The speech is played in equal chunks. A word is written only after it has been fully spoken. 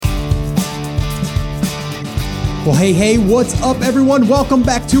Well, hey, what's up, everyone? Welcome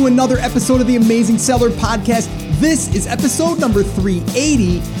back to another episode of the Amazing Seller Podcast. This is episode number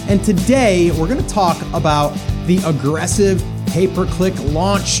 380, and today we're going to talk about the aggressive pay-per-click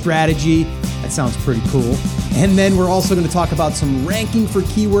launch strategy. That sounds pretty cool. And then we're also going to talk about some ranking for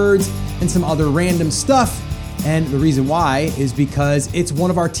keywords and some other random stuff. And the reason why is because it's one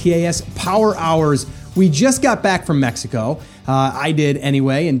of our TAS Power Hours. We just got back from Mexico. I did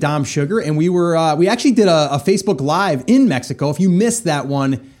anyway, and Dom Sugar, and we actually did a Facebook Live in Mexico. If you missed that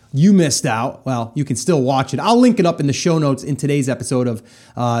one, you missed out. Well, you can still watch it. I'll link it up in the show notes in today's episode of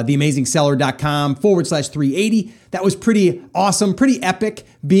theamazingseller.com/380. That was pretty awesome, pretty epic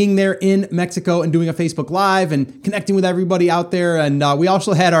being there in Mexico and doing a Facebook Live and connecting with everybody out there. And we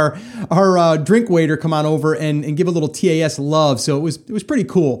also had our drink waiter come on over and give a little TAS love. So it was pretty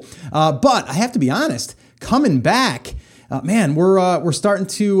cool. But I have to be honest, coming back, man, we're starting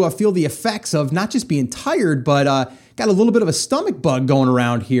to feel the effects of not just being tired, but got a little bit of a stomach bug going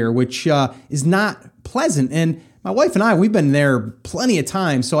around here, which is not pleasant. And my wife and I, we've been there plenty of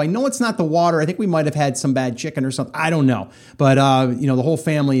times, so I know it's not the water. I think we might have had some bad chicken or something. I don't know. But, the whole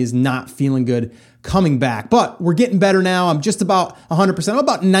family is not feeling good coming back. But we're getting better now. I'm just about 100%. I'm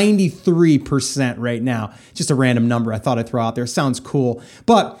about 93% right now. Just a random number I thought I'd throw out there. Sounds cool.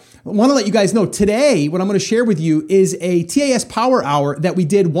 But I want to let you guys know today, what I'm going to share with you is a TAS Power Hour that we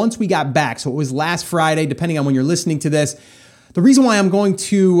did once we got back. So it was last Friday, depending on when you're listening to this. The reason why I'm going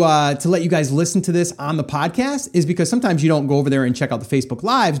to let you guys listen to this on the podcast is because sometimes you don't go over there and check out the Facebook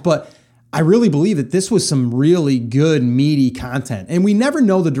Lives, but I really believe that this was some really good, meaty content. And we never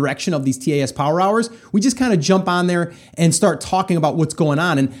know the direction of these TAS Power Hours. We just kind of jump on there and start talking about what's going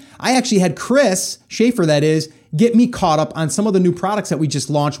on. And I actually had Chris Schaefer, that is, get me caught up on some of the new products that we just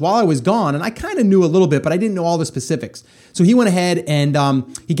launched while I was gone. And I kind of knew a little bit, but I didn't know all the specifics. So he went ahead and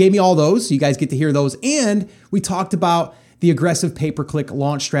he gave me all those. So you guys get to hear those. And we talked about the aggressive pay-per-click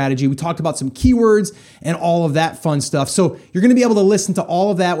launch strategy. We talked about some keywords and all of that fun stuff. So you're going to be able to listen to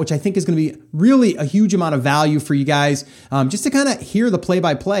all of that, which I think is going to be really a huge amount of value for you guys, just to kind of hear the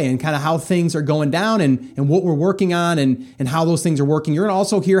play-by-play and kind of how things are going down and what we're working on and how those things are working. You're going to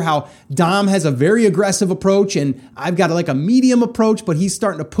also hear how Dom has a very aggressive approach and I've got like a medium approach, but he's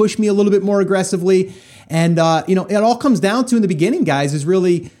starting to push me a little bit more aggressively. And, it all comes down to in the beginning, guys, is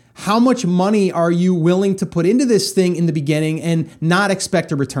really how much money are you willing to put into this thing in the beginning and not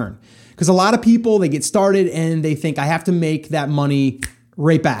expect a return? Because a lot of people, they get started and they think I have to make that money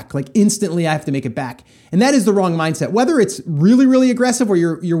right back. Like instantly I have to make it back. And that is the wrong mindset. Whether it's really, really aggressive or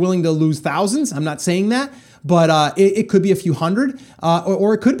you're willing to lose thousands, I'm not saying that, but it could be a few hundred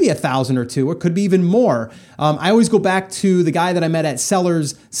or it could be 1,000 or two, or it could be even more. I always go back to the guy that I met at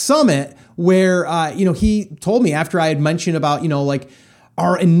Sellers Summit where, he told me after I had mentioned about,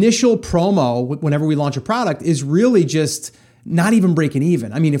 our initial promo, whenever we launch a product, is really just not even breaking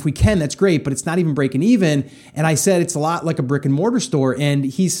even. I mean, if we can, that's great, but it's not even breaking even. And I said, it's a lot like a brick and mortar store. And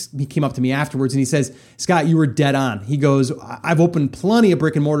he came up to me afterwards and he says, Scott, you were dead on. He goes, I've opened plenty of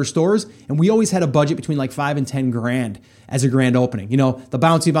brick and mortar stores and we always had a budget between like $5,000 and $10,000 as a grand opening. The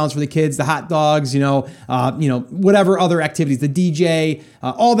bouncy bounce for the kids, the hot dogs, whatever other activities, the DJ,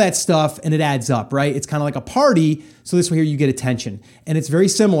 all that stuff. And it adds up, right? It's kind of like a party. So this way here you get attention. And it's very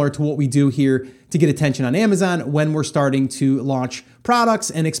similar to what we do here to get attention on Amazon when we're starting to launch products.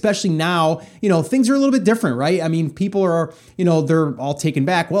 And especially now, things are a little bit different, right? I mean, people are, they're all taken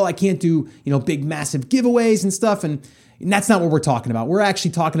back. Well, I can't do, big, massive giveaways and stuff. And that's not what we're talking about. We're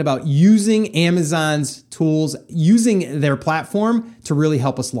actually talking about using Amazon's tools, using their platform to really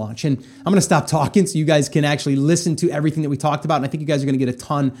help us launch. And I'm going to stop talking so you guys can actually listen to everything that we talked about. And I think you guys are going to get a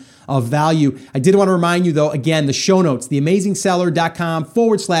ton of value. I did want to remind you though, again, the show notes,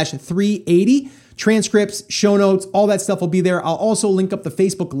 theamazingseller.com/380. Transcripts, show notes, all that stuff will be there. I'll also link up the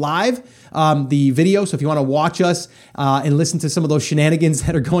Facebook Live, the video. So if you want to watch us and listen to some of those shenanigans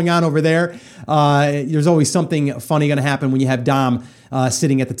that are going on over there, there's always something funny going to happen when you have Dom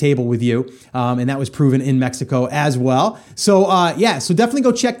sitting at the table with you. And that was proven in Mexico as well. So so definitely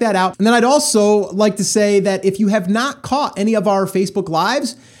go check that out. And then I'd also like to say that if you have not caught any of our Facebook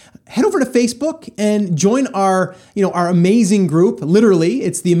Lives, head over to Facebook and join our amazing group. Literally,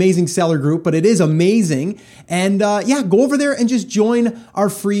 it's the Amazing Seller group, but it is amazing. And go over there and just join our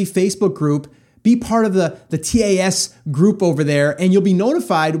free Facebook group. Be part of the TAS group over there, and you'll be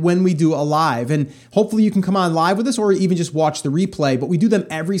notified when we do a live. And hopefully you can come on live with us or even just watch the replay. But we do them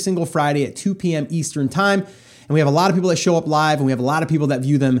every single Friday at 2 p.m. Eastern time. And we have a lot of people that show up live, and we have a lot of people that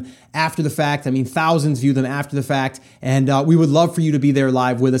view them after the fact. I mean, thousands view them after the fact. And we would love for you to be there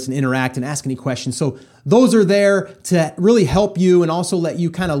live with us and interact and ask any questions. So those are there to really help you and also let you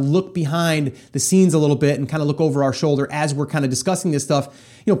kind of look behind the scenes a little bit and kind of look over our shoulder as we're kind of discussing this stuff,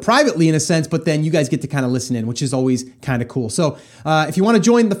 privately in a sense, but then you guys get to kind of listen in, which is always kind of cool. So if you want to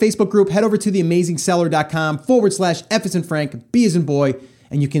join the Facebook group, head over to theamazingseller.com/F as in Frank, B as in boy,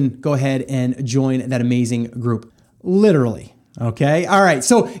 and you can go ahead and join that amazing group. Literally. Okay. All right.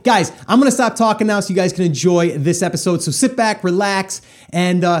 So guys, I'm going to stop talking now so you guys can enjoy this episode. So sit back, relax,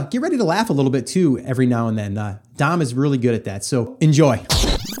 and get ready to laugh a little bit too every now and then. Dom is really good at that. So enjoy.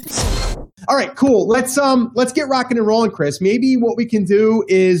 All right, cool. Let's get rocking and rolling, Chris. Maybe what we can do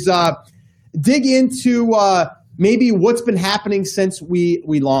is dig into maybe what's been happening since we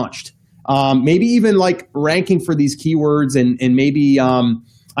launched. Maybe even like ranking for these keywords and maybe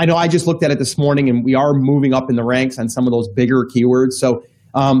I know I just looked at it this morning and we are moving up in the ranks on some of those bigger keywords. So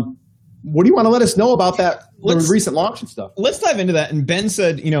what do you want to let us know about that recent launch and stuff? Let's dive into that. And Ben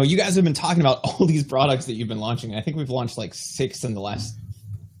said, you guys have been talking about all these products that you've been launching. I think we've launched like 6 in the last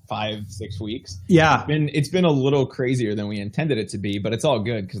 5-6 weeks. Yeah. It's been a little crazier than we intended it to be, but it's all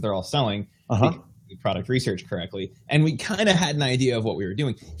good because they're all selling. Product research correctly. And we kind of had an idea of what we were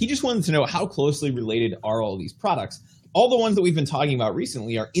doing. He just wanted to know how closely related are all these products. All the ones that we've been talking about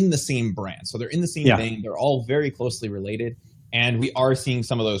recently are in the same brand. So they're in the same vein. They're all very closely related. And we are seeing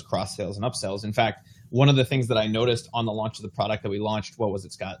some of those cross sales and upsells. In fact, one of the things that I noticed on the launch of the product that we launched, what was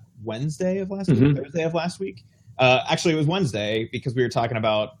it, Scott? Wednesday of last week? Thursday of last week? Actually, it was Wednesday because we were talking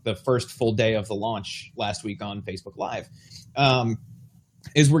about the first full day of the launch last week on Facebook Live.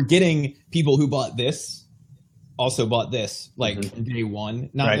 Is we're getting people who bought this also bought this like day one,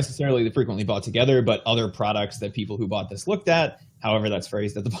 not necessarily the frequently bought together, but other products that people who bought this looked at, however that's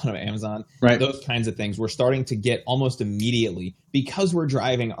phrased at the bottom of Amazon, those kinds of things. We're starting to get almost immediately because we're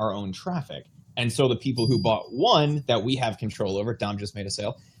driving our own traffic. And so the people who bought one that we have control over, Dom just made a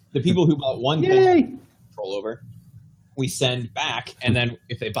sale, the people who bought one thing we have control over, we send back. And then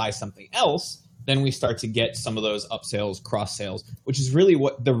if they buy something else, then we start to get some of those upsells, cross sales, which is really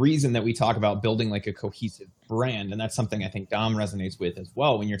what the reason that we talk about building like a cohesive brand. And that's something I think Dom resonates with as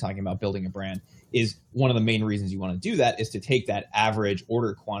well. When you're talking about building a brand, is one of the main reasons you want to do that is to take that average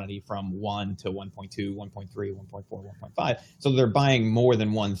order quantity from 1 to 1.2, 1.3, 1.4, 1.5. So they're buying more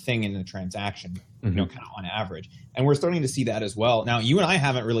than one thing in a transaction, kind of on average. And we're starting to see that as well. Now, you and I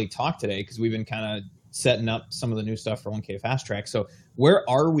haven't really talked today because we've been kind of setting up some of the new stuff for 1K Fast Track. So where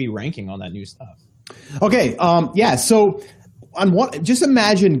are we ranking on that new stuff? Okay. So on one, just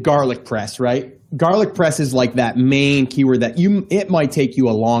imagine garlic press, right? Garlic press is like that main keyword that it might take you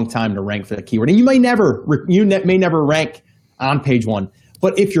a long time to rank for the keyword, and you may never rank on page 1.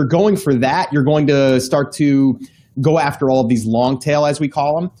 But if you're going for that, you're going to start to go after all of these long tail, as we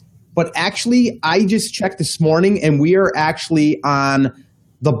call them. But actually, I just checked this morning, and we are actually on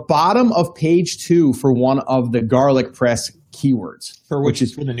the bottom of page 2 for one of the garlic press keywords. Which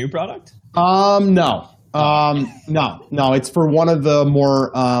is for the new product? No. It's for one of the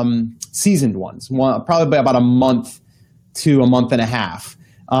more seasoned ones, probably about a month to a month and a half.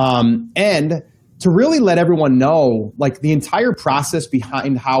 And to really let everyone know, like the entire process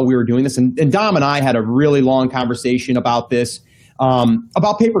behind how we were doing this, and Dom and I had a really long conversation about this,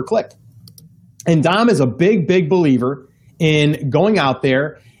 about pay-per-click. And Dom is a big, big believer in going out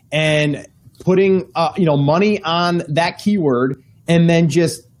there and putting money on that keyword and then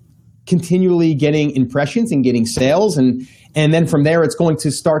just continually getting impressions and getting sales. And then from there, it's going to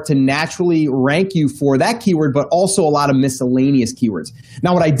start to naturally rank you for that keyword, but also a lot of miscellaneous keywords.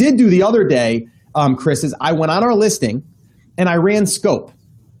 Now, what I did do the other day, Chris, is I went on our listing and I ran scope.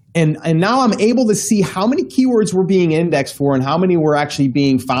 And now I'm able to see how many keywords were being indexed for and how many were actually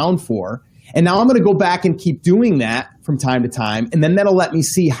being found for. And now I'm going to go back and keep doing that from time to time. And then that'll let me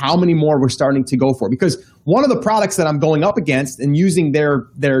see how many more we're starting to go for. Because one of the products that I'm going up against and using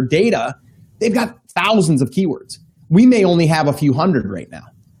their data, they've got thousands of keywords. We may only have a few hundred right now.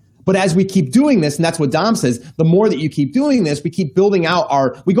 But as we keep doing this, and that's what Dom says, the more that you keep doing this, we keep building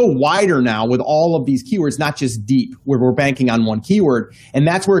out we go wider now with all of these keywords, not just deep, where we're banking on one keyword. And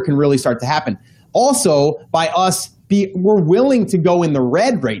that's where it can really start to happen. Also, by us, we're willing to go in the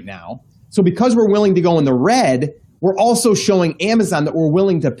red right now. So because we're willing to go in the red, we're also showing Amazon that we're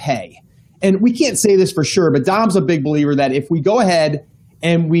willing to pay. And we can't say this for sure, but Dom's a big believer that if we go ahead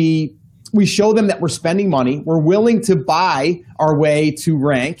and we show them that we're spending money, we're willing to buy our way to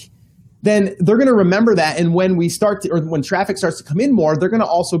rank, then they're going to remember that. And when when traffic starts to come in more, they're going to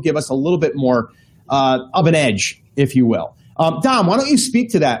also give us a little bit more of an edge, if you will. Dom, why don't you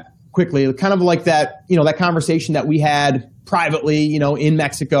speak to that quickly, kind of like that, that conversation that we had privately, in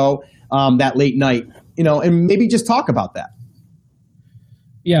Mexico, that late night, and maybe just talk about that.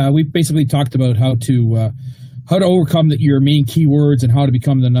 Yeah, we basically talked about how to overcome your main keywords and how to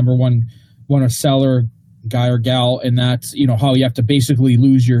become the number one seller guy or gal, and that's how you have to basically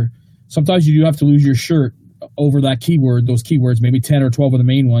sometimes you do have to lose your shirt over those keywords, maybe 10 or 12 of the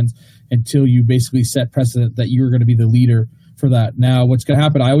main ones, until you basically set precedent that you're going to be the leader for that. Now, what's going to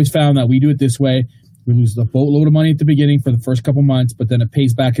happen, I always found that we do it this way. We lose the boatload of money at the beginning for the first couple months, but then it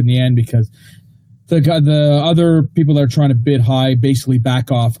pays back in the end because the other people that are trying to bid high basically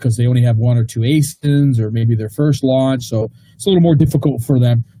back off because they only have 1 or 2 ASINs or maybe their first launch. So it's a little more difficult for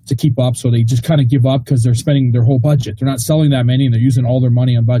them to keep up. So they just kind of give up because they're spending their whole budget. They're not selling that many and they're using all their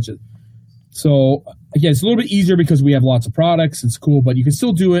money on budget. So again, it's a little bit easier because we have lots of products. It's cool, but you can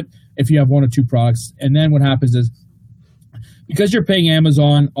still do it if you have 1 or 2 products. And then what happens is, because you're paying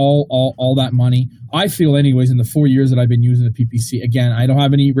Amazon all that money, I feel anyways, in the 4 years that I've been using the PPC, again, I don't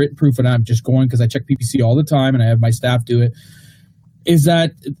have any written proof, and I'm just going because I check PPC all the time and I have my staff do it, is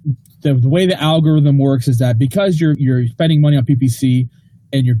that the way the algorithm works is that because you're spending money on PPC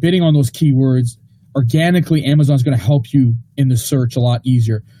and you're bidding on those keywords, organically Amazon's going to help you in the search a lot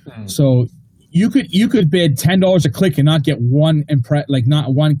easier. So you could bid $10 a click and not get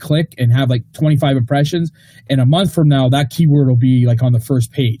not one click and have like 25 impressions. And a month from now, that keyword will be like on the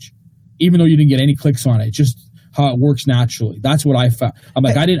first page, even though you didn't get any clicks on it. It's just how it works naturally. That's what I found. I'm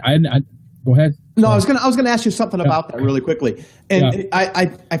like, I go ahead. No, I was gonna ask you something about that really quickly. And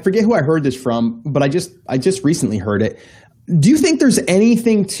I forget who I heard this from, but I just recently heard it. Do you think there's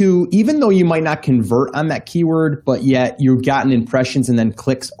anything to, even though you might not convert on that keyword, but yet you've gotten impressions and then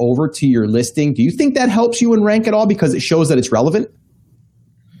clicks over to your listing, do you think that helps you in rank at all because it shows that it's relevant?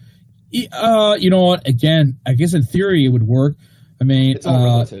 You know what? Again, I guess in theory it would work. I mean, it's all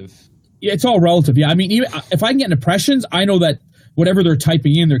relative. Yeah, it's all relative. Yeah, I mean, even if I can get impressions, I know that whatever they're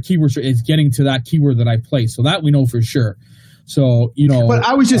typing in, their keywords is getting to that keyword that I placed. So that we know for sure. So, But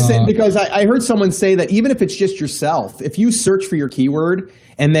I was just saying, because I heard someone say that even if it's just yourself, if you search for your keyword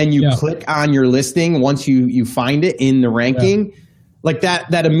and then you click on your listing once you find it in the ranking, like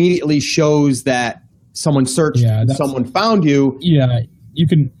that immediately shows that someone searched, someone found you. Yeah, you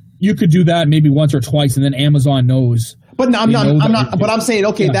could do that maybe once or twice, and then Amazon knows. But no, I'm not. But I'm saying,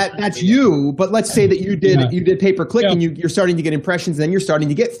 okay, that's you. But let's say that you did pay per click, and you're starting to get impressions, and then you're starting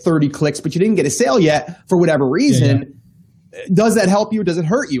to get 30 clicks, but you didn't get a sale yet for whatever reason. Does that help you or does it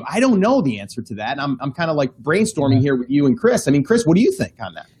hurt you? I don't know the answer to that. And I'm kind of like brainstorming here with you and Chris. I mean, Chris, what do you think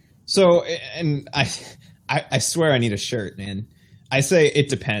on that? So, and I swear I need a shirt, man. I say it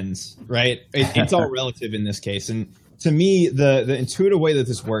depends, right? It's all relative in this case. And to me, the intuitive way that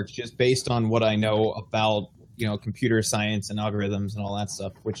this works, just based on what I know about, computer science and algorithms and all that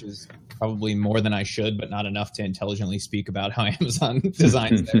stuff, which is probably more than I should, but not enough to intelligently speak about how Amazon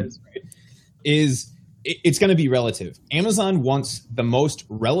designs theirs, right? It's going to be relative. Amazon wants the most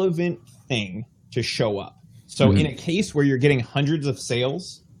relevant thing to show up. So in a case where you're getting hundreds of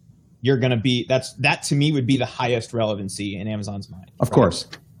sales, you're going to be, that to me would be the highest relevancy in Amazon's mind. Of course.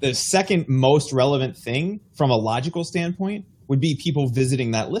 The second most relevant thing from a logical standpoint would be people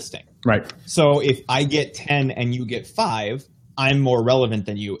visiting that listing. Right. So if I get 10 and you get 5, I'm more relevant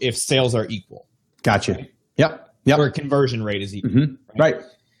than you if sales are equal. Gotcha. Right? Yep. Or conversion rate is equal. Right.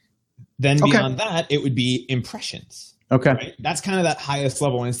 Then beyond that, it would be impressions. Okay. Right? That's kind of that highest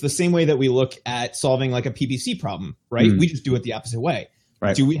level. And it's the same way that we look at solving like a PPC problem, right? We just do it the opposite way.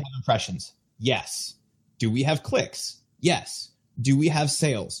 Right. Do we have impressions? Yes. Do we have clicks? Yes. Do we have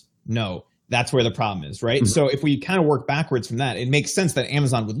sales? No. That's where the problem is, right? So if we kind of work backwards from that, it makes sense that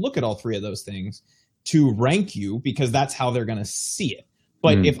Amazon would look at all 3 of those things to rank you because that's how they're going to see it.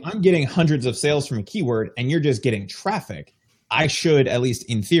 But if I'm getting hundreds of sales from a keyword and you're just getting traffic, I should, at least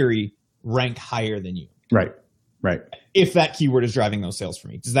in theory, rank higher than you. Right. If that keyword is driving those sales for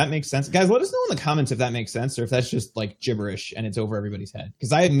me. Does that make sense? Guys, let us know in the comments if that makes sense or if that's just like gibberish and it's over everybody's head.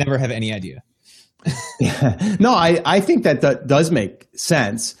 Because I never have any idea. No, I think that does make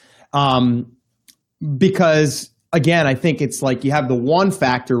sense. Because again, I think it's like you have the one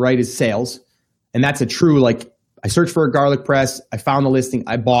factor, right, is sales. And that's a true, like, I searched for a garlic press, I found the listing,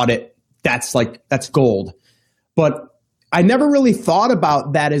 I bought it. That's gold. But I never really thought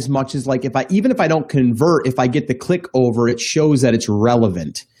about that as much as like even if I don't convert, if I get the click over, it shows that it's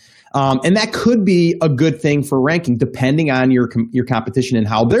relevant. And that could be a good thing for ranking, depending on your competition and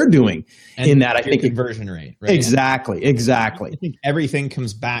how they're doing. And in that, I think conversion rate, right? Exactly. I think everything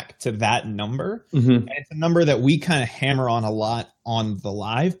comes back to that number, and it's a number that we kind of hammer on a lot on the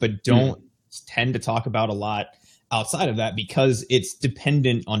live, but don't tend to talk about a lot outside of that because it's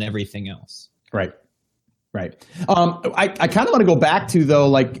dependent on everything else. Right. Right. I kind of want to go back to though,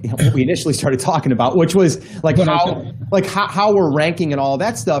 like what we initially started talking about, which was like how we're ranking and all of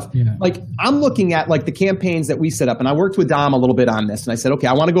that stuff. Yeah. Like I'm looking at like the campaigns that we set up, and I worked with Dom a little bit on this, and I said, okay,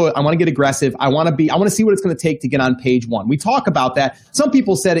 I want to get aggressive. I want to see what it's going to take to get on page one. We talk about that. Some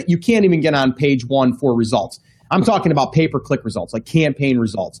people said it, you can't even get on page one for results. I'm talking about pay-per-click results, like campaign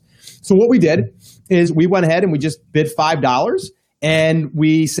results. So what we did is we went ahead and we just bid $5, and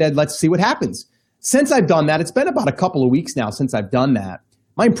we said, let's see what happens. Since I've done that, it's been about a couple of weeks now since I've done that.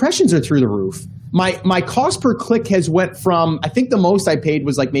 My impressions are through the roof. My cost per click has went from, I think the most I paid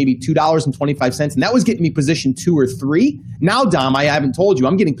was like maybe $2.25, and that was getting me position 2 or 3. Now, Dom, I haven't told you,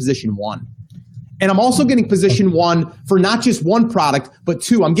 I'm getting position 1. And I'm also getting position 1 for not just one product, but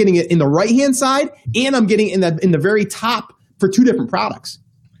 2. I'm getting it in the right-hand side, and I'm getting in the very top for 2 different products.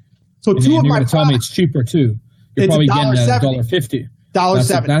 So and 2 of my products. Tell me it's cheaper too. You're probably getting $1.50.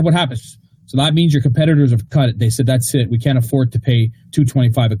 $1.70. That's what happens. So that means your competitors have cut it. They said, that's it. We can't afford to pay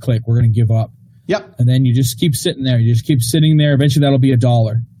 $2.25 a click. We're going to give up. Yep. And then you just keep sitting there. You just keep sitting there. Eventually that'll be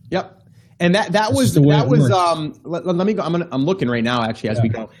 $1. Yep. And that was let me go. I'm looking right now actually as we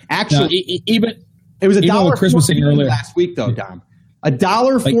go. Actually, even it was $1.14 earlier last week though, Dom.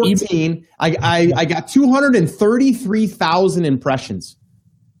 $1.14. I got 233,000 impressions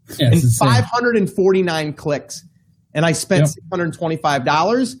and 549 clicks, and I spent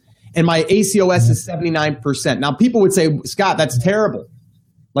 $625. And my ACOS is 79%. Now, people would say, Scott, that's terrible.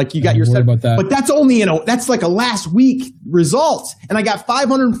 Like you got your about that. But that's only that's like a last week results, and I got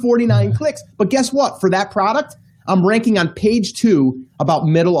 549 clicks. But guess what? For that product, I'm ranking on page 2, about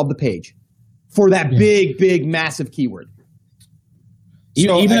middle of the page, for that big, massive keyword.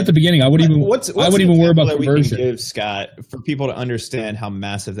 Even at the beginning, I wouldn't even worry about conversion. Give, Scott, for people to understand how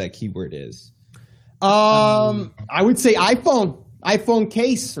massive that keyword is. I would say iPhone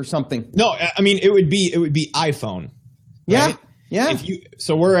case or something. No, I mean it would be iPhone. Right? Yeah.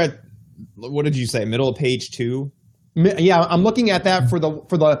 So we're at, what did you say? Middle of page 2? Yeah, I'm looking at that for the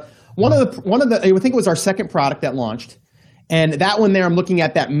one of the I think it was our second product that launched, and that one there I'm looking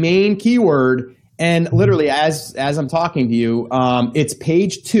at that main keyword, and literally as I'm talking to you, it's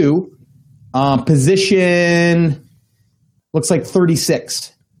page 2, position looks like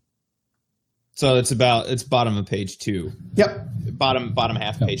 36. So it's bottom of page 2. Yep. Bottom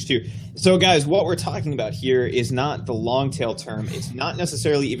half of page 2. So guys, what we're talking about here is not the long tail term. It's not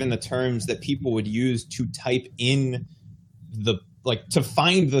necessarily even the terms that people would use to type in to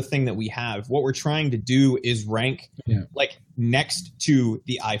find the thing that we have. What we're trying to do is rank like next to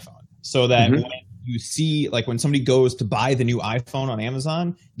the iPhone, so that when you see, like when somebody goes to buy the new iPhone on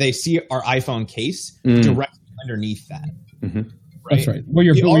Amazon, they see our iPhone case directly underneath that. Mm-hmm. Right? That's right. We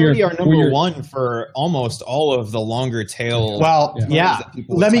already are number 1 for almost all of the longer tail. Well,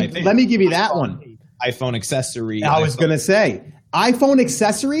 let me give you that one. iPhone accessory. I was going to say iPhone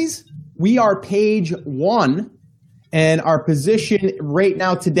accessories. We are page 1, and our position right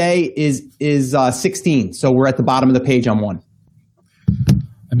now today is 16. So we're at the bottom of the page on 1.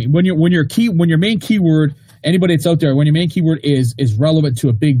 I mean, when your main keyword, anybody that's out there, when your main keyword is relevant to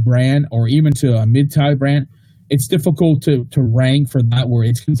a big brand or even to a mid-tier brand, it's difficult to rank for that, where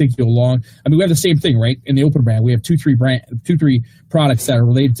it's going to take you a long. I mean, we have the same thing, right? In the open brand, we have two, three products that are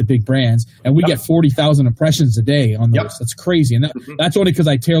related to big brands, and we get 40,000 impressions a day on those. That's crazy, and that's only because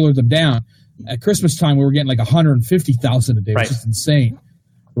I tailored them down. At Christmas time, we were getting like 150,000 a day, which is insane,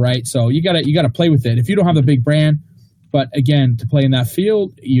 right? So you gotta play with it. If you don't have the big brand, but again, to play in that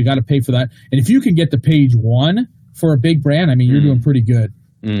field, you got to pay for that. And if you can get to page 1 for a big brand, I mean, you're doing pretty good.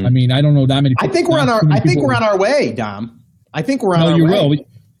 I mean, I don't know that many people. I think we're on our way, Dom. I think we're on our way. No, you will.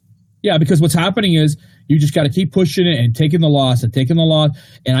 Yeah, because what's happening is you just got to keep pushing it and taking the loss.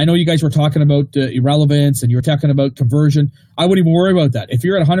 And I know you guys were talking about irrelevance and you were talking about conversion. I wouldn't even worry about that. If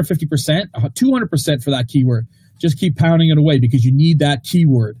you're at 150%, 200% for that keyword, just keep pounding it away, because you need that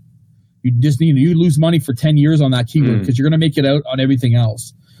keyword. You just you lose money for 10 years on that keyword, because you're going to make it out on everything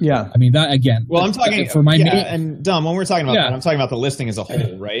else. Yeah. I mean, that again. Well, I'm talking for my and Dom, when we're talking about that, I'm talking about the listing as a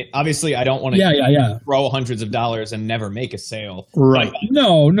whole, right? Obviously, I don't want to throw hundreds of dollars and never make a sale. Right.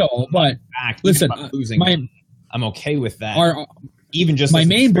 No, but listen, I'm okay with that. Even just my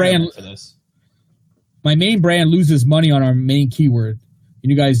main brand for this. My main brand loses money on our main keyword. And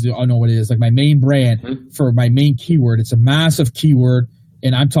you guys all know what it is. Like my main brand for my main keyword, it's a massive keyword.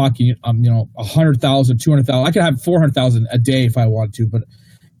 And I'm talking, 100,000, 200,000. I could have 400,000 a day if I wanted to, but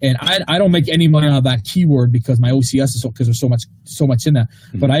I don't make any money on that keyword because my OCS is because there's so much in that.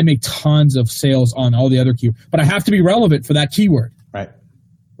 But I make tons of sales on all the other keywords. But I have to be relevant for that keyword.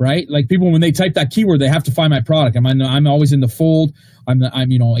 right? Like people, when they type that keyword, they have to find my product. I'm always in the fold. I'm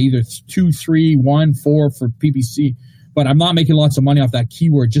either 2, 3, 1, 4 for PPC, but I'm not making lots of money off that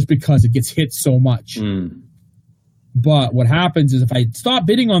keyword just because it gets hit so much. But what happens is if I stop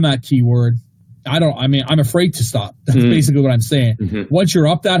bidding on that keyword, I'm afraid to stop. That's basically what I'm saying. Once you're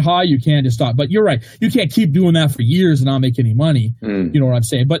up that high, you can't just stop. But you're right. You can't keep doing that for years and not make any money. You know what I'm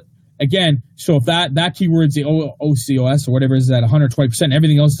saying? But again, so if that keyword's the OCOS or whatever is at 120%,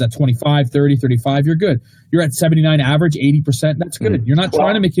 everything else is at 25, 30, 35, you're good. You're at 79 average, 80%. That's good. You're not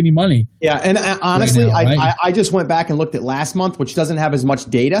trying to make any money. Yeah. And honestly, right now, I just went back and looked at last month, which doesn't have as much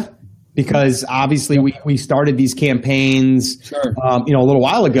data because obviously we started these campaigns, a little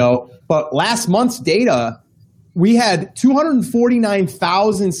while ago. But last month's data, we had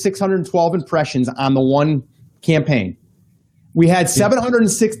 249,612 impressions on the one campaign. We had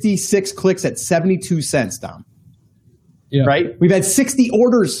 766 clicks at 72 cents, Dom. Yeah. Right? We've had 60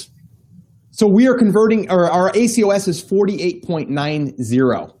 orders. So we are converting, or our ACOS is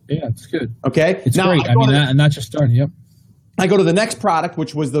 48.90. Yeah, it's good. Okay? It's great. And that's just starting. Yep. I go to the next product,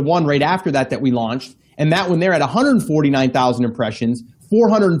 which was the one right after that we launched. And that one there at 149,000 impressions,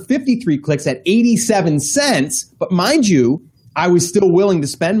 453 clicks at 87 cents. But mind you, I was still willing to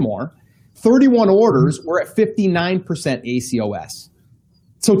spend more. 31 orders, we're at 59% ACOS.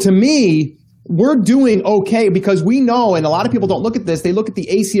 So to me, we're doing okay because we know, and a lot of people don't look at this, they look at the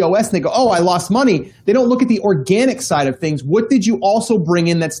ACOS and they go, oh, I lost money. They don't look at the organic side of things. What did you also bring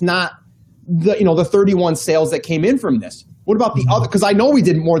in that's not the 31 sales that came in from this? What about the other? Because I know we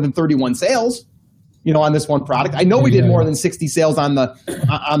did more than 31 sales, on this one product. I know we did more than 60 sales on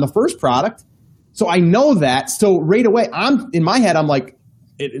the first product. So I know that. So right away, in my head, I'm like,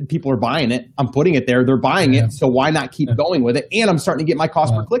 people are buying it. I'm putting it there. They're buying it. So why not keep going with it? And I'm starting to get my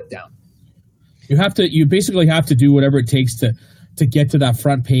cost per click down. You basically have to do whatever it takes to get to that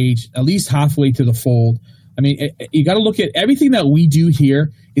front page, at least halfway to the fold. I mean, you got to look at everything that we do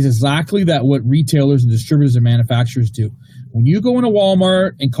here is exactly what retailers and distributors and manufacturers do. When you go into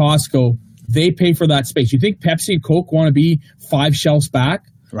Walmart and Costco, they pay for that space. You think Pepsi and Coke want to be 5 shelves back?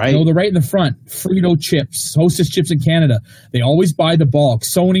 Right. They're right in the front. Frito chips, Hostess chips in Canada. They always buy the bulk.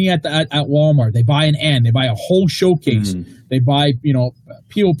 Sony at Walmart. They buy an N. They buy a whole showcase. They buy,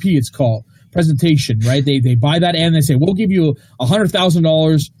 POP it's called, presentation, right? They buy that N. They say, we'll give you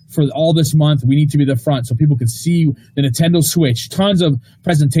 $100,000 for all this month. We need to be the front so people can see the Nintendo Switch. Tons of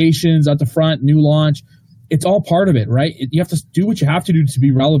presentations at the front, new launch. It's all part of it, right? You have to do what you have to do to be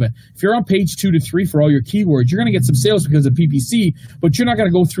relevant. If you're on page 2 to 3 for all your keywords, you're going to get some sales because of PPC, but you're not going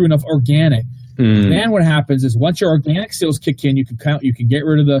to go through enough organic. Then what happens is once your organic sales kick in, you can get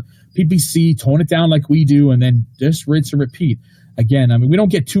rid of the PPC, tone it down like we do, and then just rinse and repeat. Again, I mean, we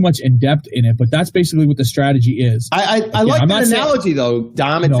don't get too much in depth in it, but that's basically what the strategy is. I like that analogy though,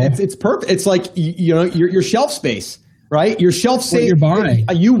 Dom. It's perfect. It's like your shelf space, right? Your shelf space. What you're buying.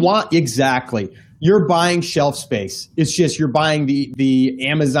 You want exactly. You're buying shelf space. It's just you're buying the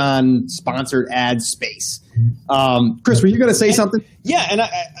Amazon sponsored ad space. Chris, were you going to say something? Yeah, and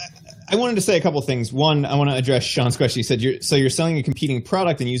I wanted to say a couple of things. One, I want to address Sean's question. He said, you're selling a competing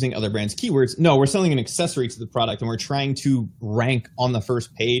product and using other brands' keywords. No, we're selling an accessory to the product, and we're trying to rank on the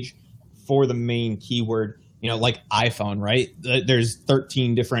first page for the main keyword, like iPhone, right? There's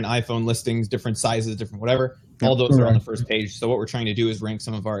 13 different iPhone listings, different sizes, different whatever. All those are on the first page. So what we're trying to do is rank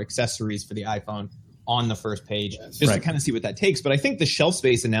some of our accessories for the iPhone on the first page, just to kind of see what that takes. But I think the shelf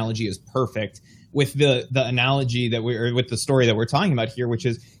space analogy is perfect with the analogy with the story that we're talking about here, which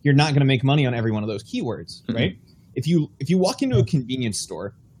is you're not going to make money on every one of those keywords, right? If you walk into a convenience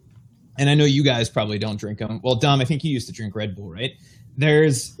store, and I know you guys probably don't drink them. Well, Dom, I think you used to drink Red Bull, right?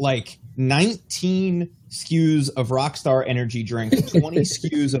 There's like 19 SKUs of Rockstar energy drink, 20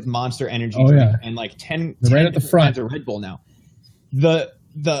 SKUs of Monster energy drink, and like 10 right at the front of Red Bull now.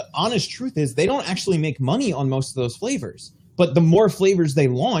 The honest truth is they don't actually make money on most of those flavors. But the more flavors they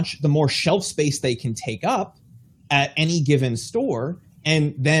launch, the more shelf space they can take up at any given store.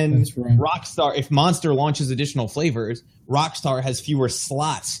 And then Rockstar, if Monster launches additional flavors, Rockstar has fewer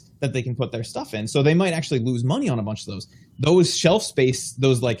slots that they can put their stuff in. So they might actually lose money on a bunch of those. Those shelf space,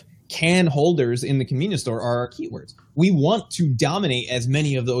 those like can holders in the convenience store are our keywords. We want to dominate as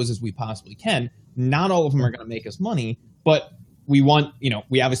many of those as we possibly can. Not all of them are going to make us money, but we want,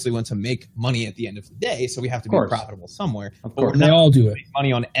 we obviously want to make money at the end of the day, so we have to be profitable somewhere. Of course. They all do it. Make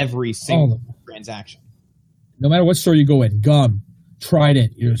money on every single transaction. No matter what store you go in, gum,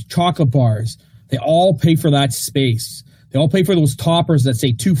 Trident, chocolate bars, they all pay for that space. They all pay for those toppers that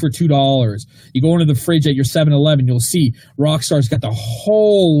say 2 for $2. You go into the fridge at your 7-Eleven, you'll see Rockstar's got the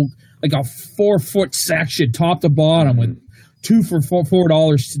whole, like a 4-foot section top to bottom with 2 for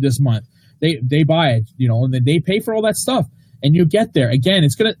 $4 this month. They buy it, and then they pay for all that stuff, and you get there. Again,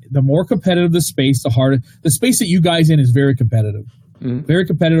 the more competitive the space, the harder. The space that you guys in is very competitive, very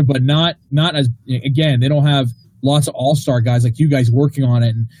competitive, but not as, again, they don't have lots of all-star guys like you guys working on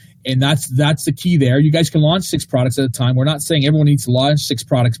it, and that's the key there. You guys can launch 6 products at a time. We're not saying everyone needs to launch 6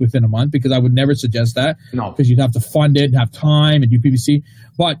 products within a month, because I would never suggest that. No, because you'd have to fund it, have time, and do PPC.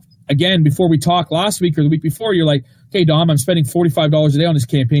 But again, before we talked last week or the week before, you're like, "Okay, Dom, I'm spending $45 a day on this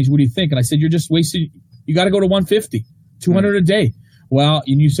campaign. What do you think?" And I said, "You're just wasting. You got to go to 150, 200 a day." Well,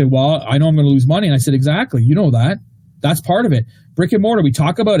 and you said, "Well, I know I'm going to lose money." And I said, "Exactly. You know that. That's part of it. Brick and mortar. We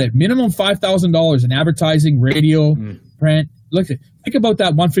talk about it. Minimum $5,000 in advertising, radio, print. Look, think about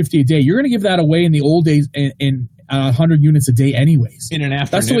that 150 a day. You're going to give that away in the old days in 100 units a day, anyways. In an afternoon.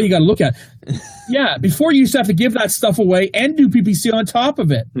 That's the way you got to look at it. Yeah, before you used to have to give that stuff away and do PPC on top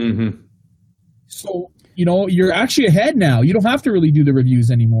of it. So, you're actually ahead now. You don't have to really do the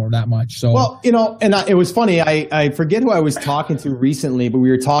reviews anymore that much. So, well, it was funny. I forget who I was talking to recently, but we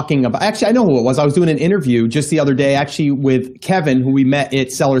were talking about, actually, I know who it was. I was doing an interview just the other day, actually, with Kevin, who we met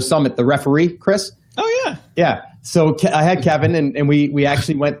at Seller Summit, the referee, Chris. Oh, yeah. Yeah. So I had Kevin, and we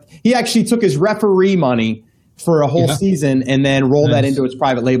actually went, he actually took his referee money for a whole season and then rolled that into his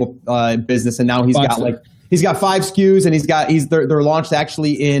private label business. And now he's got 5 SKUs, and they're launched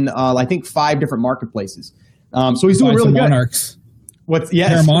actually in I think 5 different marketplaces. So he's doing really good. Monarchs. What's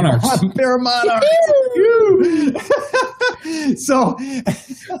yes? Pair Monarchs. Pair Monarchs. So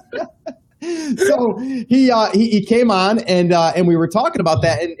he came on and we were talking about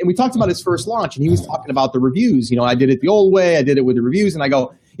that, and we talked about his first launch, and he was talking about the reviews. I did it the old way. I did it with the reviews, and I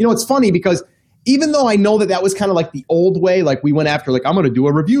go, it's funny because even though I know that was kind of like the old way, like we went after, like, I'm going to do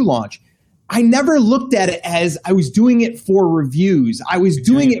a review launch, I never looked at it as I was doing it for reviews. I was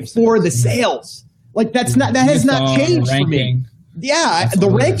doing it for the sales. Like that has not changed for me. Yeah,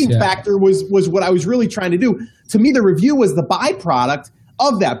 the ranking factor was what I was really trying to do. To me, the review was the byproduct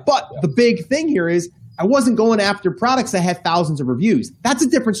of that. But the big thing here is I wasn't going after products that had thousands of reviews. That's a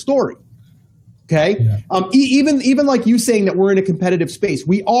different story. Okay? Yeah. Even like you saying that we're in a competitive space,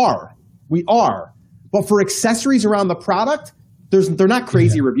 we are. But for accessories around the product, they're not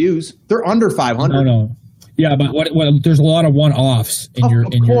crazy reviews. They're under 500. No. Yeah, but what there's a lot of one-offs in your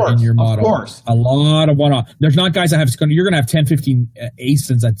model. Of course. A lot of one-offs. There's not guys that you're going to have 10, 15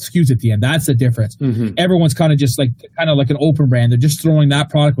 ASINs at SKUs at the end. That's the difference. Everyone's kind of like an open brand. They're just throwing that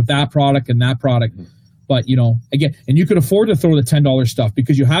product with that product and that product. But, again, and you could afford to throw the $10 stuff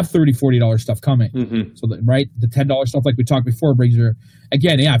because you have $30, $40 stuff coming. So, the $10 stuff, like we talked before, brings your,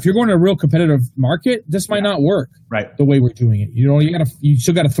 again, if you're going to a real competitive market, this might not work the way we're doing it. You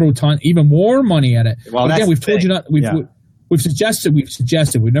still got to throw even more money at it. Well, again, we've told you not, we've suggested,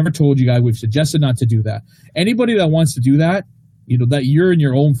 we've never told you guys, we've suggested not to do that. Anybody that wants to do that, that you're in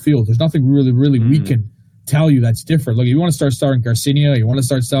your own field. There's nothing really, we can tell you that's different. Look, if you want to start selling Garcinia, you want to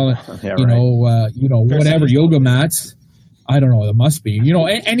start selling, whatever, yoga mats. I don't know. There must be,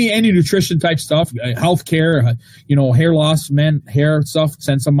 any nutrition type stuff, healthcare, hair loss, men, hair stuff.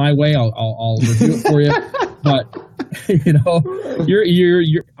 Send some my way. I'll review it for you. But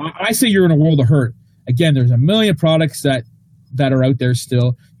I say you're in a world of hurt. Again, there's a million products that are out there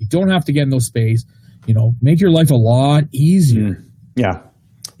still. You don't have to get in those space. Make your life a lot easier. Yeah.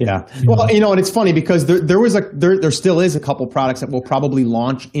 Yeah. Well, and it's funny because there still is a couple products that will probably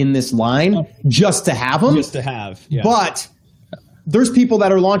launch in this line just to have them. Just to have. Yeah. But there's people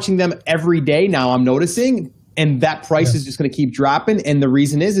that are launching them every day now, I'm noticing, and that price is just going to keep dropping. And the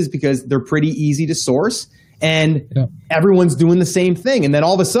reason is because they're pretty easy to source, and everyone's doing the same thing. And then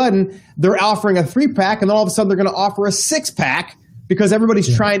all of a sudden they're offering a 3-pack, and then all of a sudden they're going to offer a 6-pack because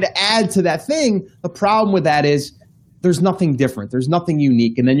everybody's trying to add to that thing. The problem with that is there's nothing different. There's nothing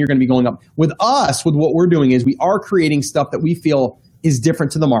unique. And then you're going to be going up. With us, with what we're doing is we are creating stuff that we feel is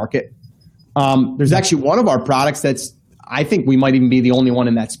different to the market. There's actually one of our products that's, I think we might even be the only one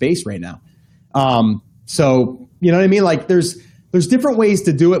in that space right now. So, you know what I mean? Like there's different ways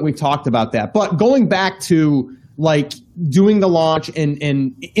to do it. We've talked about that. But going back to like doing the launch and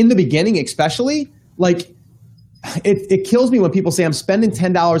in the beginning, especially, like it kills me when people say I'm spending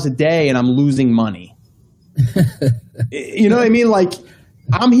 $10 a day and I'm losing money. You know what I mean? Like,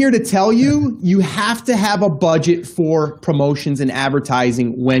 I'm here to tell you, you have to have a budget for promotions and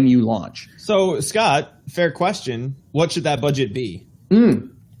advertising when you launch. So, Scott, fair question. What should that budget be?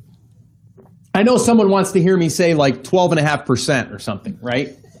 I know someone wants to hear me say like 12.5% or something,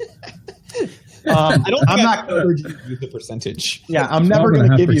 right? I'm not going to give you the percentage. Yeah, I'm never going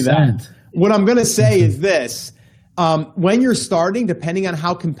to give you that. What I'm going to say is this. When you're starting, depending on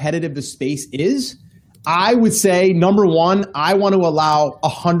how competitive the space is, I would say, number one, I want to allow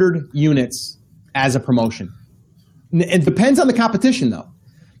 100 units as a promotion. It depends on the competition, though.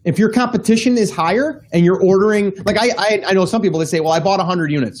 If your competition is higher and you're ordering, like I know some people, they say, well, I bought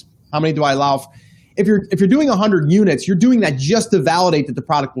 100 units. How many do I allow? If you're doing 100 units, you're doing that just to validate that the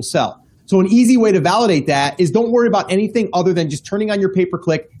product will sell. So an easy way to validate that is don't worry about anything other than just turning on your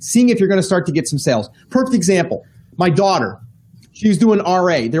pay-per-click, seeing if you're going to start to get some sales. Perfect example. My daughter, she's doing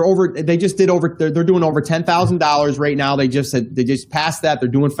RA. They're doing over $10,000 right now. They just passed that. They're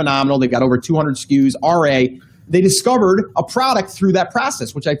doing phenomenal. They got over 200 SKUs, RA. They discovered a product through that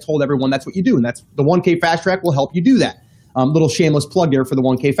process, which I told everyone that's what you do. And that's the 1K Fast Track will help you do that. Little shameless plug there for the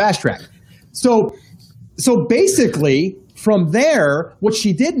 1K Fast Track. So basically from there, what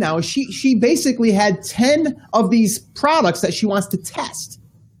she did now is she basically had 10 of these products that she wants to test.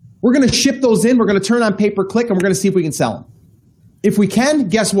 We're going to ship those in. We're going to turn on pay-per-click and we're going to see if we can sell them. If we can,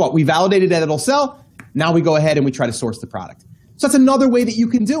 guess what? We validated that it'll sell. Now we go ahead and we try to source the product. So that's another way that you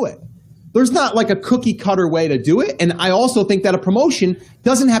can do it. There's not like a cookie cutter way to do it. And I also think that a promotion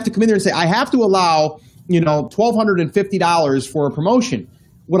doesn't have to come in there and say, I have to allow, $1,250 for a promotion.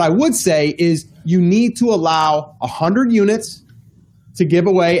 What I would say is you need to allow 100 units to give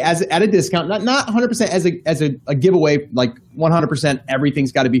away at a discount, not 100% as a giveaway, like 100%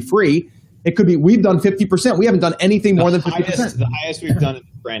 everything's got to be free. It could be, we've done 50%. We haven't done anything more than 50%. The highest we've done in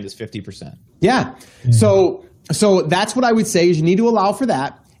the brand is 50%. Yeah. So that's what I would say is you need to allow for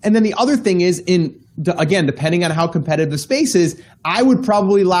that. And then the other thing is, again, depending on how competitive the space is, I would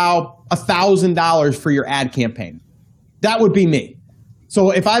probably allow $1,000 for your ad campaign. That would be me. So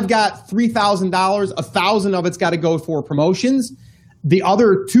if I've got $3,000, $1,000 of it's got to go for promotions. The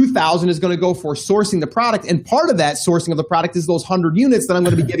other $2,000 is going to go for sourcing the product. And part of that sourcing of the product is those 100 units that I'm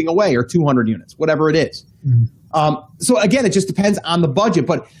going to be giving away, or 200 units, whatever it is. Mm-hmm. So again, it just depends on the budget.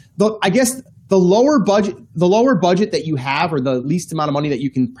 But I guess the lower budget that you have, or the least amount of money that you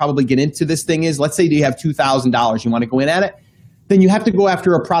can probably get into this thing is, let's say you have $2,000, you want to go in at it, then you have to go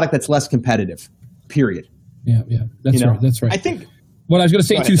after a product that's less competitive, period. Yeah. That's right. That's right. I think what I was going to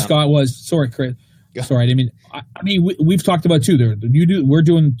say too, Scott, was, sorry, Chris. Sorry, I mean, we've talked about too. We're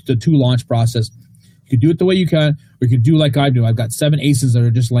doing the 2 launch process. You can do it the way you can, or you can do like I do. I've got 7 aces that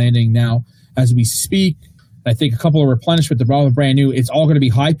are just landing now as we speak. I think a couple of replenishment, the brand new. It's all going to be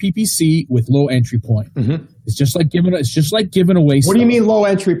high PPC with low entry point. Mm-hmm. It's just like giving away. What do you mean low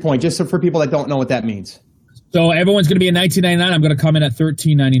entry point? Just so for people that don't know what that means. So everyone's going to be at $19.99. I'm going to come in at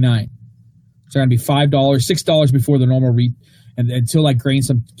 $13.99. So going to be $5, $6 before the normal rate, and until I gain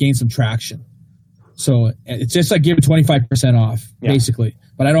some traction. So it's just like giving 25% off, basically.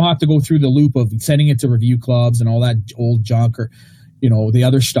 But I don't have to go through the loop of sending it to review clubs and all that old junk, or the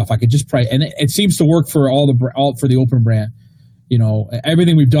other stuff. I could just price, and it seems to work for for the open brand.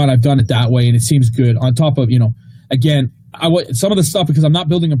 Everything we've done, I've done it that way, and it seems good. On top of, again, some of the stuff, because I'm not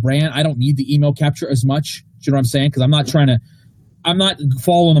building a brand, I don't need the email capture as much. Do you know what I'm saying? Because I'm not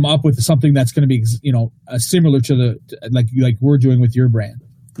following them up with something that's going to be, similar to like we're doing with your brand.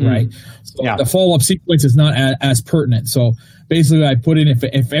 Right. So the follow-up sequence is not as pertinent. So basically I put in, if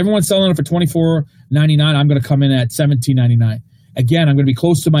everyone's selling it for $24.99, I'm going to come in at $17.99. Again, I'm going to be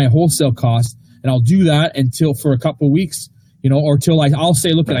close to my wholesale cost, and I'll do that for a couple of weeks, or till I'll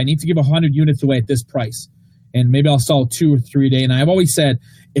say, look, I need to give 100 units away at this price. And maybe I'll sell 2 or 3 a day. And I've always said,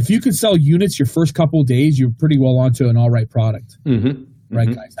 if you can sell units your first couple of days, you're pretty well onto an all right product. Mm-hmm.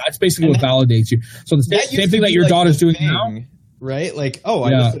 Right, guys? That's basically what validates you. So the same thing that your daughter's doing now. Right? Like, I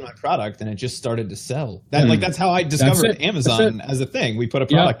listed my product and it just started to sell. That's how I discovered Amazon as a thing. We put a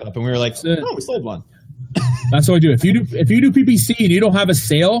product up and we were like, we sold one. That's what I do. If you do PPC and you don't have a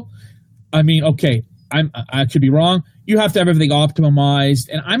sale, I mean, okay, I could be wrong. You have to have everything optimized,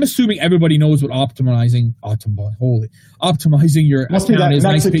 and I'm assuming everybody knows what optimizing your must account is.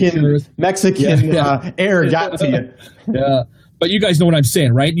 Mexican air got to you. Yeah. But you guys know what I'm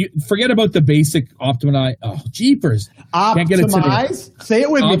saying, right? Forget about the basic optimize. Oh, jeepers. Can't get it today. Say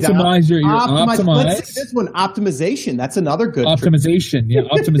it with me, Don. Optimize. Let's say this one, optimization. That's another good optimization. Yeah,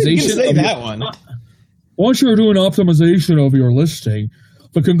 optimization. You can say that one. Once you're doing optimization of your listing,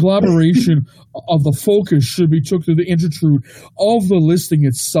 the conglomeration of the focus should be took to the intertrude of the listing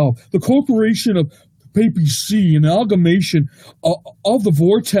itself. The corporation of PPC and amalgamation of the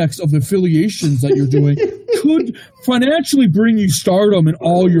vortex of the affiliations that you're doing could financially bring you stardom in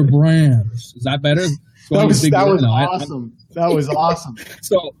all your brands. Is that better? That was awesome. That was awesome.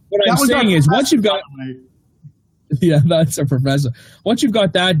 So what I'm saying is, once you've got, that's a professor. Once you've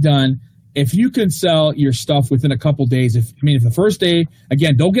got that done, if you can sell your stuff within a couple days, if the first day,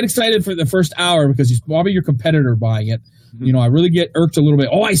 again, don't get excited for the first hour because it's probably your competitor buying it. I really get irked a little bit.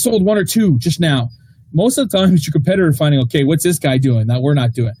 Oh, I sold 1 or 2 just now. most of the time it's your competitor finding, okay, what's this guy doing that we're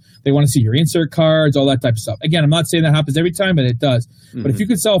not doing? They want to see your insert cards, all that type of stuff. Again, I'm not saying that happens every time, but it does. Mm-hmm. But if you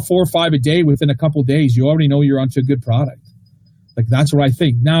could sell 4 or 5 a day within a couple of days, you already know you're onto a good product. Like, that's what I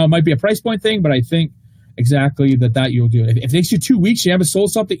think. Now, it might be a price point thing, but I think exactly that you'll do it. If it takes you 2 weeks, you haven't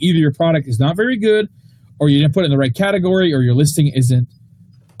sold something, either your product is not very good, or you didn't put it in the right category, or your listing isn't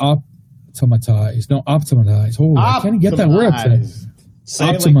optimized. No, optimized. Holy, I can't get that word up today. Say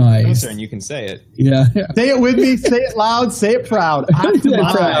optimized. It like and you can say it. Yeah. Say it with me. Say it loud. Say it proud.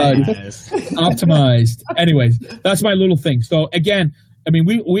 Optimized. Optimized. Anyways, that's my little thing. So again, I mean,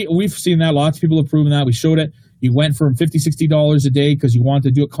 we've seen that. Lots of people have proven that. We showed it. You went from $50, $60 a day because you wanted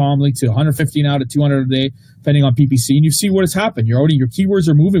to do it calmly to $150 now to $200 a day, depending on PPC. And you see what has happened. Your keywords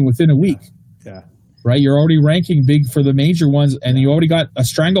are moving within a week. Yeah. Right, you're already ranking big for the major ones, and you already got a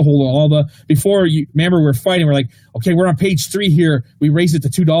stranglehold on all the. Before you remember, we were fighting. We're like, okay, we're on page 3 here. We raised it to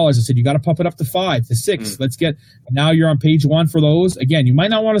 $2. I said, you got to pump it up to 5 to 6. Let's get. Now you're on page 1 for those. Again, you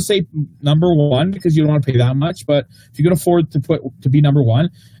might not want to say number 1 because you don't want to pay that much, but if you can afford to be number 1,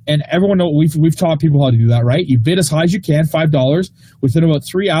 and everyone know we've taught people how to do that. Right, you bid as high as you can, $5. Within about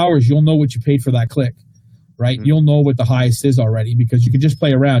 3 hours, you'll know what you paid for that click. Right, you'll know what the highest is already because you can just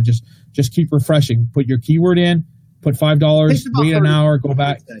play around. Just keep refreshing. Put your keyword in, put $5, wait an hour, go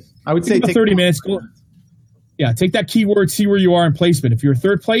back. I would say take 30 minutes. Take that keyword, see where you are in placement. If you're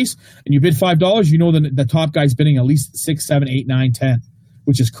third place and you bid $5, you know the top guy's bidding at least 6, 7, 8, 9, 10,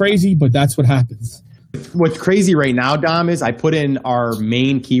 which is crazy, but that's what happens. What's crazy right now, Dom, is I put in our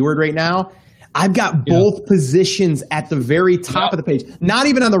main keyword right now. I've got both positions at the very top of the page. Not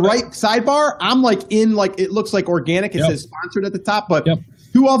even on the right sidebar. I'm it looks like organic. It says sponsored at the top, but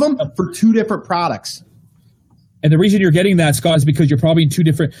 2 of them for 2 different products. And the reason you're getting that, Scott, is because you're probably in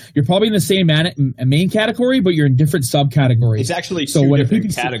the same main category, but you're in different subcategories. It's actually 2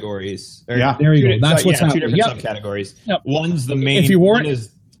 different categories. There you go. That's what's happening. 2 different subcategories. One's the main. One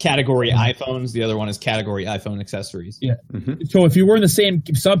is category iPhones. The other one is category iPhone accessories. Yeah. Mm-hmm. So if you were in the same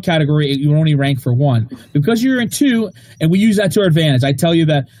subcategory, you would only rank for 1. Because you're in 2, and we use that to our advantage. I tell you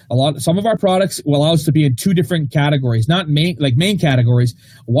that some of our products will allow us to be in 2 different categories, not main categories.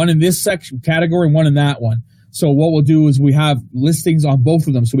 1 in this section category, 1 in that one. So what we'll do is we have listings on both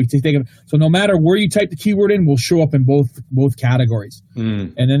of them. So we take it. So no matter where you type the keyword in, we'll show up in both categories.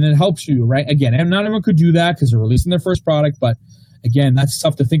 And then it helps you, right? Again, and not everyone could do that because they're releasing their first product, but again, that's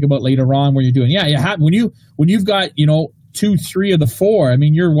stuff to think about later on when you're doing. When you've got 2, 3 of the 4, I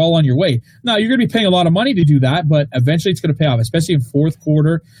mean, you're well on your way. Now you're going to be paying a lot of money to do that, but eventually it's going to pay off, especially in fourth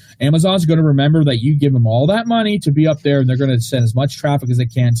quarter. Amazon's going to remember that you give them all that money to be up there, and they're going to send as much traffic as they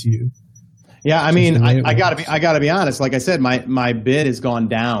can to you. Yeah, I mean, I gotta be honest. Like I said, my bid has gone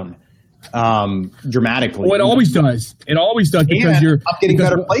down dramatically. Well, it always does. It always does because I'm getting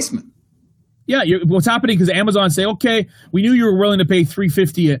better placement. Yeah, what's happening because Amazon say, okay, we knew you were willing to pay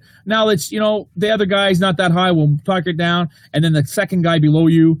 $350. Now let's, the other guy's not that high. We'll talk it down, and then the second guy below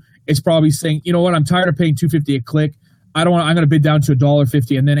you is probably saying, you know what, I'm tired of paying $250 a click. I'm going to bid down to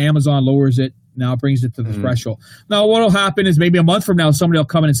 $1.50, and then Amazon lowers it. Now it brings it to the threshold. Now what will happen is maybe a month from now, somebody will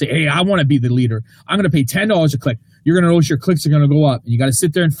come in and say, hey, I want to be the leader. I'm going to pay $10 a click. You're going to notice your clicks are going to go up. And you got to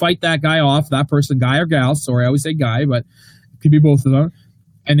sit there and fight that guy off, that person, guy or gal. Sorry, I always say guy, but it could be both of them.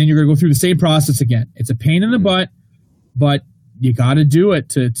 And then you're going to go through the same process again. It's a pain in the butt, but you got to do it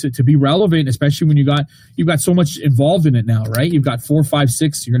to be relevant, especially when you've got so much involved in it now, right? You've got 4, 5,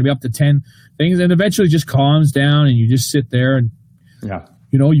 6. You're going to be up to 10 things, and eventually it just calms down, and you just sit there and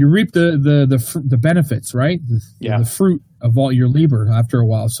you reap the benefits, right? The fruit of all your labor after a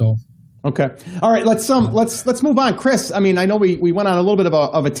while. So. Okay. All right. Let's move on, Chris. I mean, I know we went on a little bit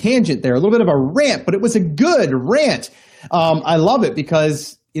of a tangent there, a little bit of a rant, but it was a good rant. I love it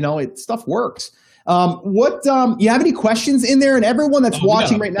because stuff works. You have any questions in there? And everyone that's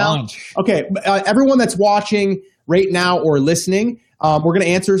watching right now, everyone that's watching right now or listening, we're going to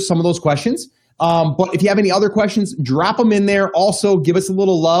answer some of those questions. But if you have any other questions, drop them in there. Also, give us a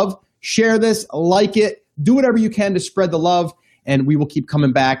little love. Share this, like it, do whatever you can to spread the love, and we will keep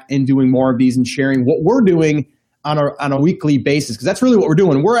coming back and doing more of these and sharing what we're doing on a weekly basis, because that's really what we're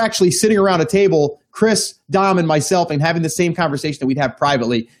doing. We're actually sitting around a table, Chris, Dom, and myself, and having the same conversation that we'd have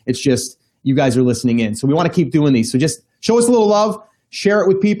privately. It's just you guys are listening in. So we want to keep doing these. So just show us a little love, share it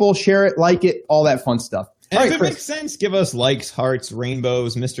with people, share it, like it, all that fun stuff. And if it makes sense, give us likes, hearts,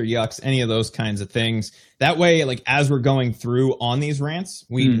 rainbows, Mr. Yucks, any of those kinds of things. That way, like as we're going through on these rants,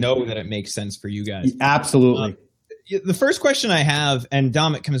 we know that it makes sense for you guys. Absolutely. The first question I have, and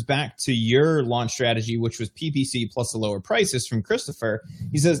Dom, it comes back to your launch strategy, which was PPC plus the lower prices from Christopher.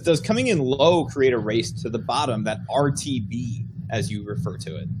 He says, does coming in low create a race to the bottom, that RTB, as you refer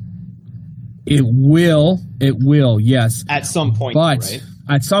to it? It will, yes. At some point, but right?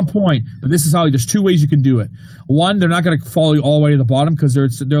 At some point, but this is how there's two ways you can do it. One, they're not going to follow you all the way to the bottom because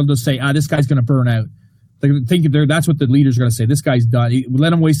they'll just say, this guy's going to burn out. That's what the leaders are going to say. This guy's done.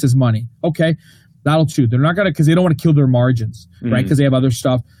 Let him waste his money. Okay, that'll too. They're not going to, because they don't want to kill their margins, right? Because they have other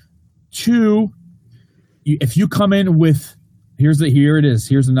stuff. Two, if you come in with, here's the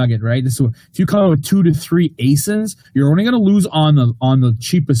nugget, right? If you come in with 2 to 3 aces, you're only going to lose on the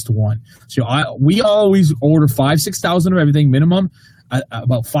cheapest one. So we always order 5,000-6,000 of everything minimum.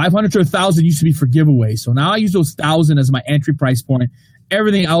 About 500 to 1,000 used to be for giveaway. So now I use those 1,000 as my entry price point.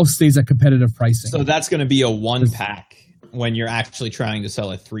 Everything else stays at competitive pricing. So that's going to be a 1-pack when you're actually trying to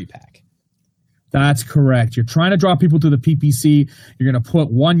sell a 3-pack. That's correct. You're trying to draw people to the PPC. You're going to put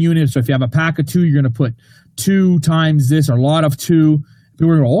 1 unit. So if you have a pack of 2, you're going to put 2 times this, or a lot of 2.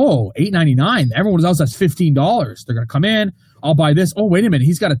 People are going to go, $8.99. Everyone else has $15. They're going to come in. I'll buy this. Oh, wait a minute.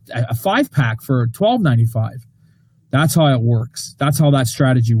 He's got a 5-pack for $12.95. That's how it works. That's how that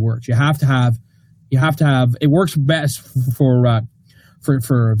strategy works. You have to have. It works best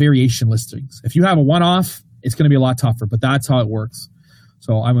for variation listings. If you have a one-off, it's going to be a lot tougher. But that's how it works.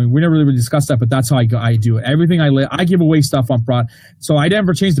 So I mean, we never really discussed that, but that's how I do it. Everything I give away stuff on product. So I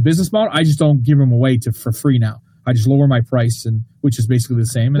never change the business model. I just don't give them away for free now. I just lower my price, which is basically the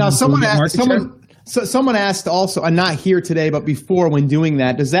same. And now someone asked also, I'm not here today, but before, when doing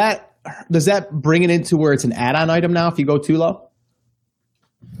that, does that bring it into where it's an add-on item now if you go too low?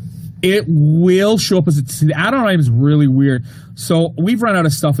 It will show up the add-on item is really weird. So we've run out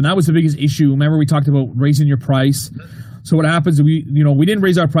of stuff, and that was the biggest issue. Remember we talked about raising your price. So what happens is we didn't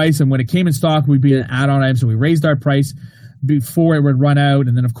raise our price, and when it came in stock, we'd be an add-on item. So we raised our price before it would run out,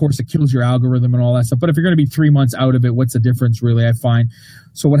 and then of course it kills your algorithm and all that stuff. But if you're going to be 3 months out of it, what's the difference really? I find.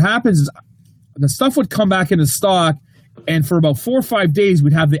 So what happens is the stuff would come back into stock, and for about 4 or 5 days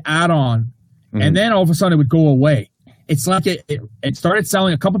we'd have the add-on, and then all of a sudden it would go away. It's like it started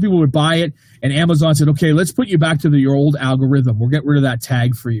selling. A couple people would buy it, and Amazon said, "Okay, let's put you back to your old algorithm. We'll get rid of that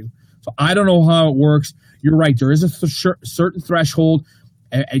tag for you." So I don't know how it works. You're right. There is a certain threshold.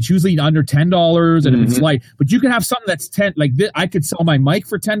 It's usually under $10, and if it's light, but you can have something that's 10. Like this, I could sell my mic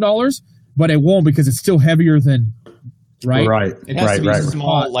for $10, but it won't because it's still heavier than. Right. It has to be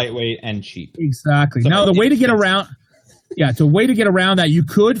small, lightweight, and cheap. Exactly. So now the way to get around. Yeah, the way to get around that, you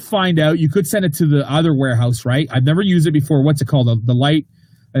could send it to the other warehouse, right? I've never used it before. What's it called? The light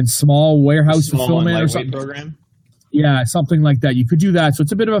and small warehouse fulfillment or something program? Yeah, something like that. You could do that. So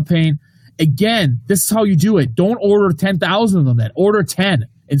it's a bit of a pain. Again, this is how you do it. Don't order 10,000 of them then. Order 10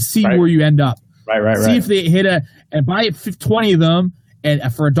 and see where you end up. See if they hit and buy 20 of them and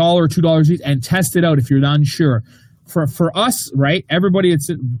for $1 or $2 each and test it out if you're not unsure. For us, right? Everybody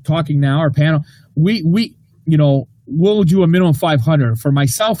that's talking now, our panel, we'll do a minimum 500. For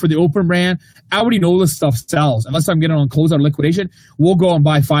myself, for the open brand, I already know this stuff sells. Unless I'm getting on closeout or liquidation, we'll go and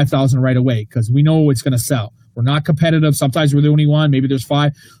buy 5,000 right away because we know it's going to sell. We're not competitive. Sometimes we're the only one. Maybe there's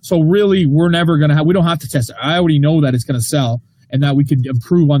 5. So really, we're never going to we don't have to test it. I already know that it's going to sell and that we can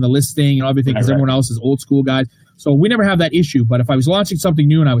improve on the listing and everything because everyone else is old school guys. So we never have that issue. But if I was launching something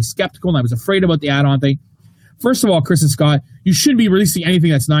new and I was skeptical and I was afraid about the add-on thing, first of all, Chris and Scott, you shouldn't be releasing anything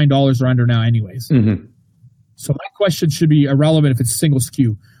that's $9 or under now anyways. So my question should be irrelevant if it's a single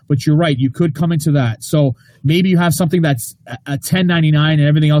SKU. But you're right, you could come into that. So maybe you have something that's a $10.99 and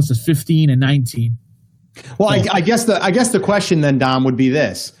everything else is $15 and $19. Well, I guess the question then, Dom, would be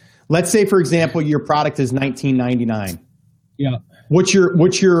this. Let's say, for example, your product is $19.99. Yeah. What's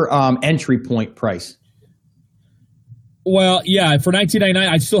your entry point price? Well, yeah, for $19.99,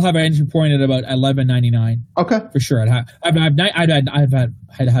 I still have an entry point at about $11.99. Okay, for sure. I'd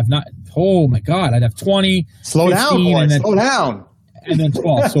have not. Oh my God, I'd have 20. Slow 15, down, boy. Slow down. And then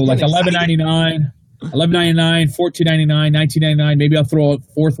 12. So like $11.99, $11.99, $14.99, $19.99. Maybe I'll throw a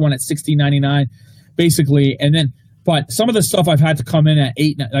fourth one at $16.99, basically. And then, but some of the stuff I've had to come in at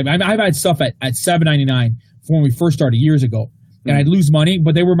 $8. Like I've had stuff at $7.99 when we first started years ago, and I'd lose money,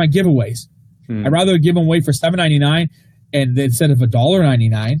 but they were my giveaways. I'd rather give them away for $7.99. And instead of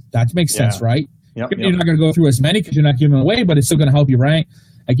 $1.99, that makes sense, right? You're not going to go through as many because you're not giving them away, but it's still going to help you, right?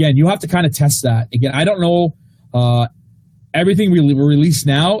 Again, you have to kind of test that. Again, I don't know. Everything we release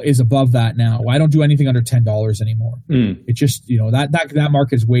now is above that now. I don't do anything under $10 anymore. It's just that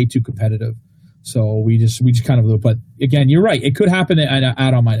market is way too competitive. So we just kind of. But again, you're right. It could happen at an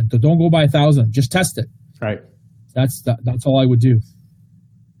add-on item. So don't go buy 1,000. Just test it. Right. That's all I would do.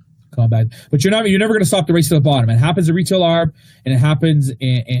 Combat, but you're never going to stop the race to the bottom. It happens in retail ARB and it happens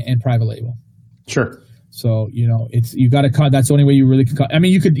in private label. Sure. So you got to cut. That's the only way you really can cut. I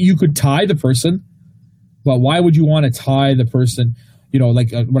mean, you could tie the person, but why would you want to tie the person?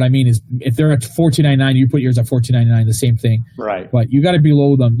 like what I mean is if they're at $14.99, you put yours at $14.99, the same thing. Right. But you got to be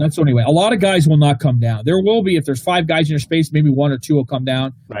below them. That's the only way. A lot of guys will not come down. There will be, if there's 5 guys in your space, maybe 1 or 2 will come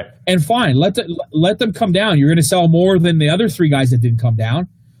down. Right. And fine, let them come down. You're going to sell more than the other 3 guys that didn't come down.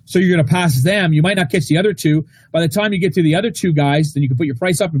 So you're going to pass them. You might not catch the other 2. By the time you get to the other 2 guys, then you can put your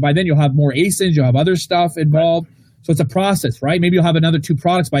price up. And by then you'll have more ASINs. You'll have other stuff involved. Right. So it's a process, right? Maybe you'll have another 2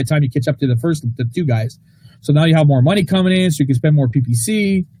 products by the time you catch up to the 2 guys. So now you have more money coming in, so you can spend more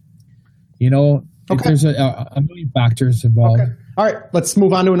PPC. There's a million factors involved. Okay. All right, let's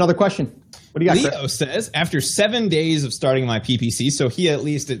move on to another question. What do you got, Leo Chris? says, after 7 days of starting my PPC, so he at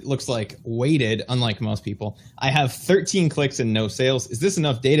least, it looks like, waited, unlike most people, I have 13 clicks and no sales. Is this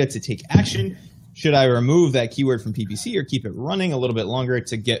enough data to take action? Should I remove that keyword from PPC or keep it running a little bit longer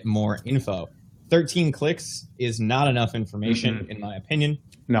to get more info? 13 clicks is not enough information, in my opinion.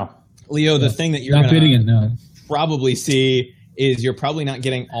 No. Leo, the thing that you're not bidding it, no. probably see is you're probably not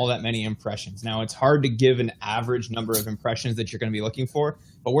getting all that many impressions. Now, it's hard to give an average number of impressions that you're going to be looking for,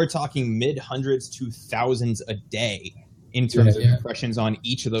 but we're talking mid-hundreds to thousands a day in terms of impressions on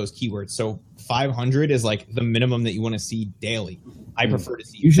each of those keywords. So 500 is like the minimum that you want to see daily. I prefer to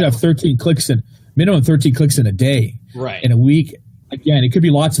see. You should have 13 clicks minimum 13 clicks in a day, right? In a week. Again, it could be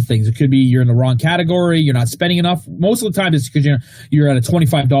lots of things. It could be you're in the wrong category. You're not spending enough. Most of the time, it's because you're at a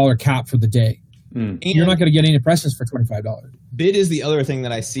 $25 cap for the day. And you're not going to get any impressions for $25. Bid is the other thing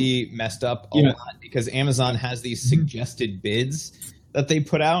that I see messed up a lot because Amazon has these suggested bids that they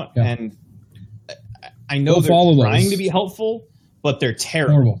put out, and I know they're trying to be helpful, but they're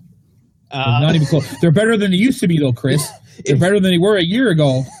terrible. They're not even close. They're better than they used to be, though, Chris. They're better than they were a year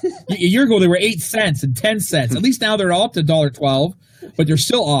ago. A year ago, they were 8 cents and 10 cents. At least now they're all up to $1.12, but they're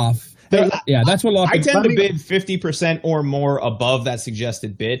still off. That's what a lot of people. I tend to bid 50% or more above that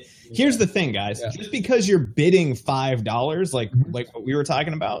suggested bid. Here's the thing, guys. Just because you're bidding $5, like what we were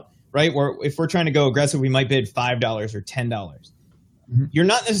talking about, right? If we're trying to go aggressive, we might bid $5 or $10. You're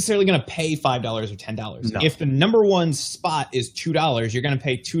not necessarily going to pay $5 or $10. No. If the number one spot is $2, you're going to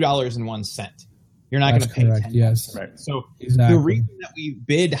pay $2.01. You're not going to pay $10. Yes. Right. So the reason that we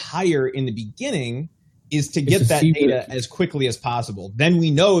bid higher in the beginning is to get that data as quickly as possible. Then we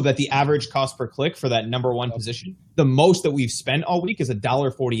know that the average cost per click for that number one position, the most that we've spent all week is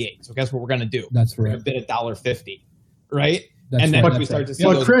 $1.48. So guess what we're going to do? That's right. We're going to bid $1.50, right? That's and then right. if we start to see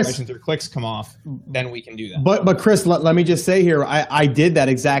those impressions or clicks come off, then we can do that. But Chris, let me just say here, I did that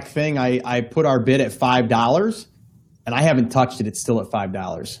exact thing. I put our bid at $5, and I haven't touched it. It's still at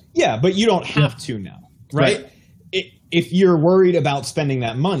 $5. Yeah, but you don't have to now, right? If you're worried about spending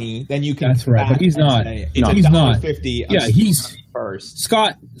that money, then you can. That's right, but he's not. He's not. $1.50. Yeah, he's first.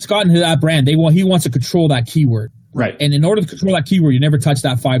 Scott and that brand. He wants to control that keyword, right? And in order to control that keyword, you never touch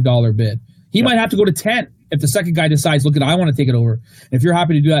that $5 bid. He might have to go to 10 if the second guy decides, look, I want to take it over. And if you're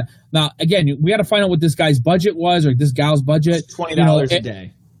happy to do that, now again, we got to find out what this guy's budget was or this gal's budget. $20 a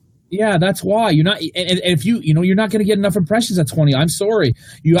day. Yeah, that's why you're not. And if you're not going to get enough impressions at 20. I'm sorry.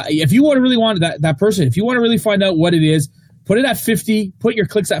 If you want to really want that person, if you want to really find out what it is, put it at 50. Put your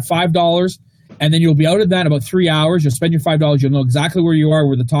clicks at $5, and then you'll be out of that in about 3 hours. You'll spend your $5. You'll know exactly where you are,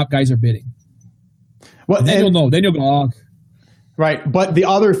 where the top guys are bidding. Well, and then you'll know. Then you'll go, oh. Right, but the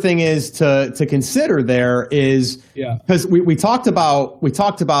other thing is to consider there is because we talked about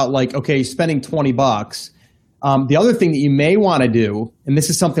like, okay, spending $20. The other thing that you may want to do, and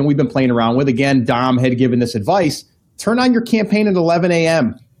this is something we've been playing around with, again, Dom had given this advice, turn on your campaign at 11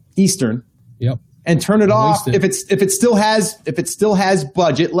 a.m. Eastern. Yep. And turn it off. If it still has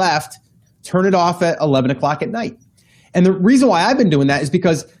budget left, turn it off at 11 o'clock at night. And the reason why I've been doing that is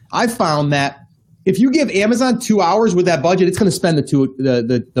because I've found that if you give Amazon 2 hours with that budget, it's going to spend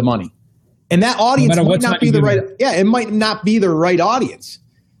the money. And that audience might not be the right. Yeah, it might not be the right audience.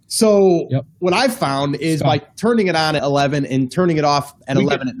 So what I've found is by turning it on at 11 and turning it off at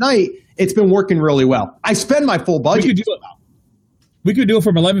 11 at night, it's been working really well. I spend my full budget. We could do it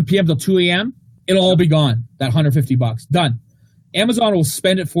from 11 p.m. till 2 a.m. It'll all be gone. That $150 done. Amazon will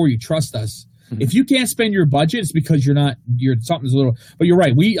spend it for you. Trust us. Mm-hmm. If you can't spend your budget, it's because something's a little. But you're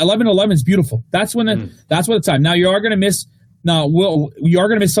right. 11 is beautiful. That's when that's what the time. Now you are going to miss. You are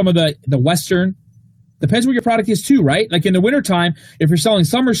going to miss some of the Western. Depends what your product is too, right? Like in the wintertime, if you're selling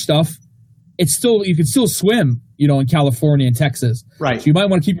summer stuff, you can still swim, in California and Texas. Right. So you might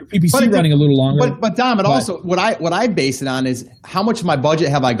want to keep your PPC running a little longer. But Dom, also what I base it on is how much of my budget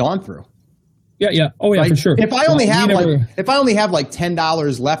have I gone through? Yeah. Oh yeah, right? For sure. If I only have like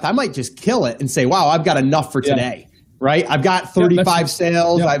 $10 left, I might just kill it and say, wow, I've got enough for today. Right? I've got 35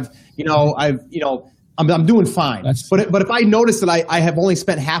 sales. I'm doing fine. But if I notice that I have only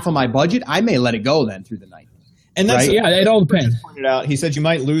spent half of my budget, I may let it go then through the night. And that's Right. Yeah, it all depends. pointed out. He said you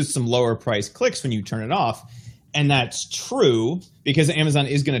might lose some lower price clicks when you turn it off. And that's true because Amazon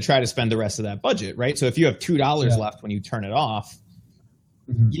is going to try to spend the rest of that budget, right? So if you have $2 left when you turn it off,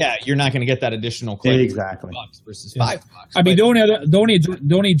 you're not going to get that additional click. Exactly. $5 versus $5. I mean,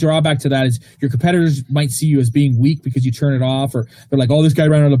 the only drawback to that is your competitors might see you as being weak because you turn it off, or they're like, "Oh, this guy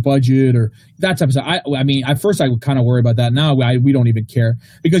ran out of budget," or that type of stuff. I mean, at first I would kind of worry about that. Now we don't even care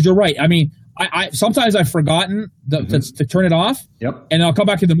because you're right. I mean, I sometimes I've forgotten to turn it off. Yep. And I'll come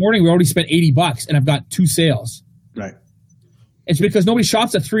back in the morning. We already spent $80 and I've got 2 sales. Right. It's because nobody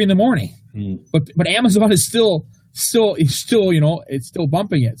shops at 3 a.m. But Amazon is still it's still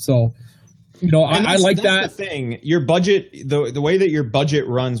bumping it. So, I like that. That's the thing. Your budget, the way that your budget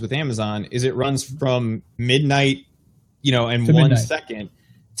runs with Amazon is it runs from midnight, and 1 second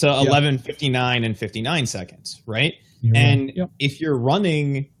to 11:59 and 59 seconds, right? And if you're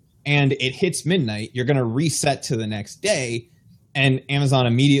running and it hits midnight, you're going to reset to the next day, and Amazon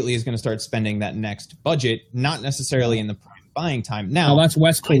immediately is going to start spending that next budget, not necessarily in the prime buying time. Now, that's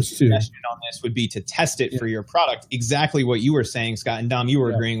West Coast too. My suggestion on this would be to test it for your product. Exactly what you were saying, Scott, and Dom, you were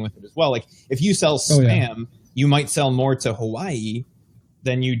agreeing with it as well. Like if you sell spam, you might sell more to Hawaii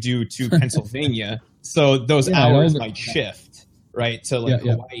than you do to Pennsylvania. So those hours might shift, right, to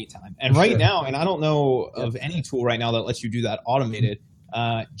Hawaii time. And right now, and I don't know of any tool right now that lets you do that automated.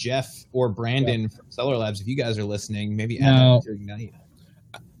 Jeff or Brandon from Seller Labs, if you guys are listening, maybe add that to Ignite.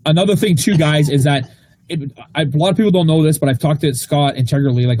 Another thing too, guys, is that a lot of people don't know this, but I've talked to Scott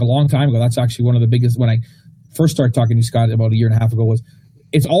integrally like a long time ago. That's actually one of the biggest, when I first started talking to Scott about a year and a half ago, was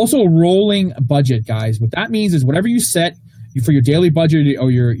it's also a rolling budget, guys. What that means is whatever you set for your daily budget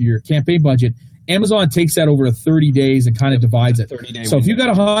or your campaign budget, Amazon takes that over 30 days and kind of divides it. 30-day so window. If you got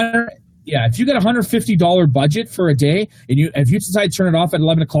if you got $150 budget for a day, and if you decide to turn it off at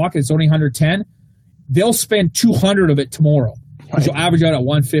 11 o'clock and it's only 110, they'll spend 200 of it tomorrow. Right. You'll average out at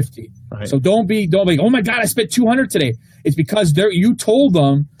 150. Right. So don't be, oh my God, I spent 200 today. It's because you told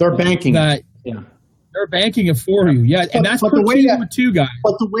them they're banking that. They're banking it for you. Yeah, and that's per keyword too, guys.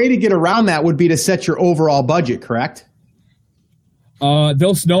 But the way to get around that would be to set your overall budget, correct?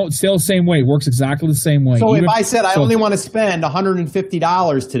 They'll still the same way. Works exactly the same way. So if I said I only want to spend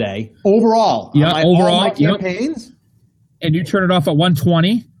 $150 today overall, all my campaigns, and you turn it off at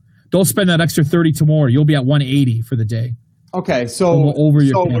 120, they'll spend that extra 30 tomorrow. You'll be at 180 for the day. Okay, so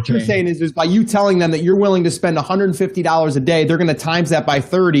what you're saying is by you telling them that you're willing to spend $150 a day, they're going to times that by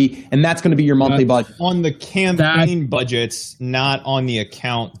 30, and that's going to be your monthly budget. On the campaign budgets, not on the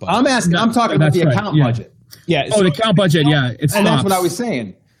account budget. I'm talking about the account budget. Yeah. The account budget, It's and that's what I was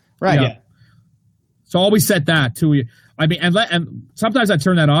saying. Right. Yeah. So always set that to, I mean, and sometimes I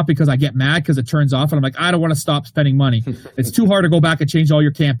turn that off because I get mad because it turns off, and I'm like, I don't want to stop spending money. It's too hard to go back and change all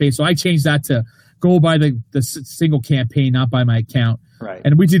your campaigns. So I changed that to go by the single campaign, not by my account. Right.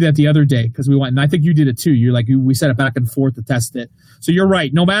 And we did that the other day because we went, and I think you did it too. We set it back and forth to test it. So you're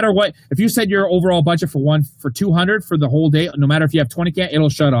right. No matter what, if you set your overall budget for 200 for the whole day, no matter if you have 20 it'll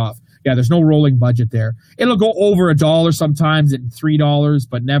shut off. Yeah, there's no rolling budget there. It'll go over $1 sometimes at $3,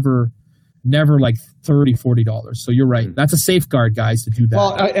 but never like $30, $40. So you're right. That's a safeguard, guys, to do that.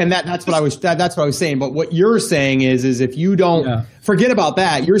 Well, and that's what I was saying. But what you're saying is if you don't forget about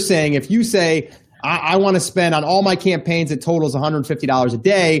that, you're saying if you say I want to spend on all my campaigns, it totals $150 a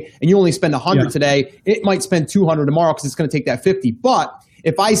day, and you only spend 100 today, it might spend 200 tomorrow because it's going to take that 50. But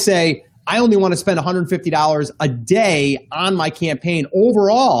if I say I only want to spend $150 a day on my campaign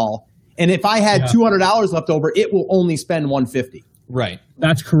overall, and if I had $200 left over, it will only spend $150. Right.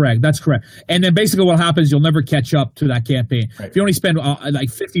 That's correct. And then basically what happens, you'll never catch up to that campaign. Right. If you only spend like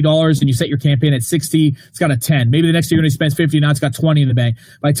 $50 and you set your campaign at 60, it's got a 10. Maybe the next year you only spend 50, now it's got 20 in the bank.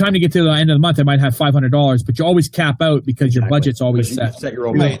 By the time you get to the end of the month, it might have $500, but you always cap out because your budget's always set your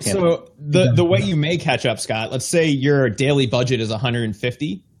own right. So the way you may catch up, Scott, let's say your daily budget is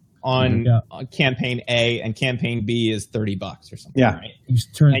 150 on campaign A, and campaign B is $30 or something. Yeah. Right?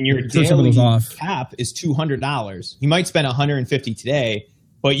 And your daily cap is $200. You might spend 150 today,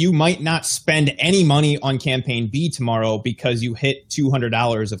 but you might not spend any money on campaign B tomorrow because you hit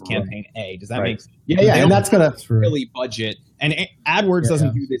 $200 of campaign A. Does that make sense? Yeah, and that's going to really budget. And AdWords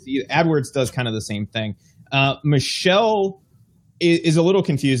doesn't do this either. AdWords does kind of the same thing. Michelle is a little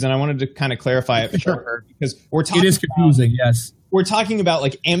confused, and I wanted to kind of clarify it for her because we're talking. It is confusing, yes. We're talking about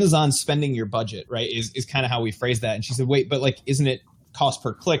like Amazon spending your budget, right? Is kind of how we phrase that. And she said, wait, but like, isn't it cost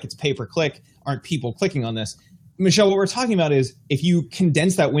per click? It's pay per click. Aren't people clicking on this? Michelle, what we're talking about is if you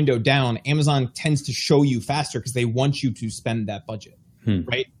condense that window down, Amazon tends to show you faster because they want you to spend that budget,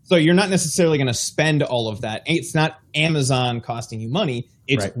 right? So you're not necessarily going to spend all of that. It's not Amazon costing you money.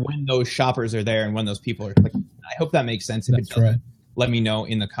 It's when those shoppers are there and when those people are clicking. I hope that makes sense. If That's it doesn't, right. let me know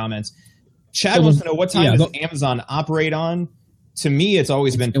in the comments. Chad wants to know, what time does Amazon operate on? To me, it's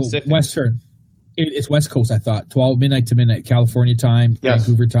always been Pacific. Western. It's West Coast, I thought. 12 midnight to midnight, California time, Yes.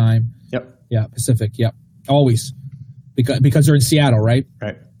 Vancouver time. Yep. Yeah, Pacific. Yep. Always. Because they're in Seattle, right?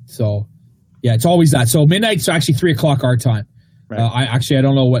 Right. So, yeah, it's always that. So midnight's actually 3 o'clock our time. Right. I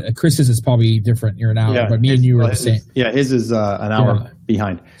don't know what Chris's is probably different. You're an hour, but me and you are the same. His is an hour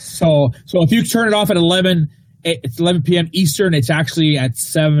behind. So if you turn it off at 11, it's 11 p.m. Eastern. It's actually at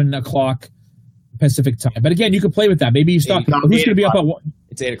 7 o'clock Pacific time. But again, you can play with that. Maybe you stop. Who's going to be up at what?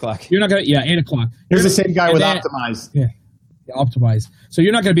 It's 8 o'clock. You're not going to. Yeah, 8 o'clock. Here's the same guy with Optimize. Yeah, Optimize. So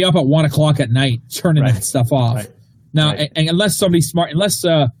you're not going to be up at 1 o'clock at night turning that stuff off. Right. Now, and unless somebody's smart, unless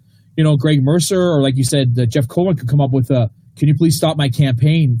Greg Mercer or like you said, Jeff Cohen could come up with a "Can you please stop my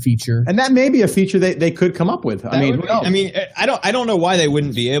campaign" feature. And that may be a feature they could come up with. I don't know why they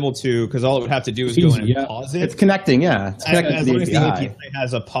wouldn't be able to, because all it would have to do is go in and pause it. It's connecting, It's connecting as to long as the the API. API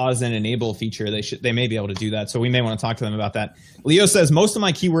has a pause and enable feature, they may be able to do that. So we may want to talk to them about that. Leo says, most of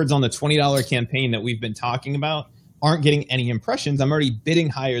my keywords on the $20 campaign that we've been talking about aren't getting any impressions. I'm already bidding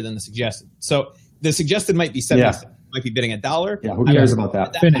higher than the suggested. So the suggested might be 70 cents. Might be bidding $1. Yeah, who cares about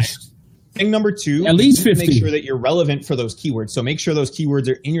that? Finished. Thing number 2, at least 50. Make sure that you're relevant for those keywords. So make sure those keywords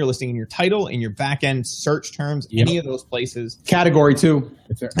are in your listing, in your title, in your back end search terms, any of those places. Category 2.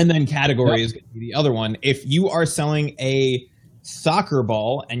 And then category is going to be the other one. If you are selling a soccer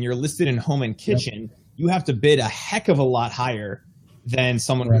ball and you're listed in home and kitchen, you have to bid a heck of a lot higher than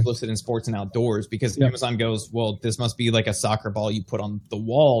someone who's listed in sports and outdoors, because Amazon goes, well, this must be like a soccer ball you put on the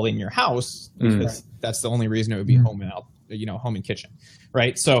wall in your house, because that's the only reason it would be home and kitchen,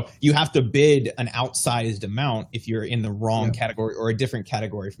 right? So you have to bid an outsized amount if you're in the wrong category or a different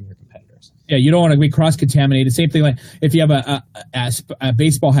category from your competitors. Yeah, you don't want to be cross-contaminated. Same thing like if you have a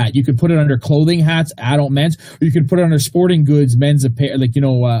baseball hat, you can put it under clothing hats, adult men's, or you can put it under sporting goods, men's,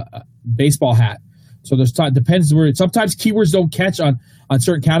 baseball hat. So there's depends where sometimes keywords don't catch on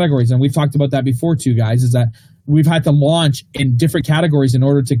certain categories, and we've talked about that before too, guys. Is that we've had to launch in different categories in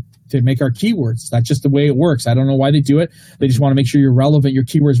order to make our keywords. That's just the way it works. I don't know why they do it. They just want to make sure you're relevant, your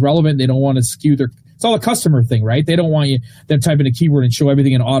keyword's relevant. They don't want to skew their. It's all a customer thing, right? They don't want you to type in a keyword and show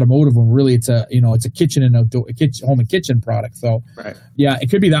everything in automotive when really it's a kitchen and home and kitchen product. So yeah,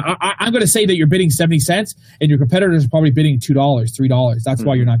 it could be that. I'm going to say that you're bidding 70 cents and your competitors are probably bidding $2, $3. That's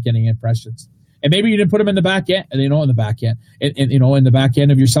why you're not getting impressions. And maybe you didn't put them in the back end, and in the back end, in the back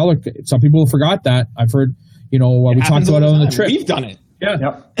end of your seller. Some people forgot that. I've heard, we talked about it on the trip. We've done it.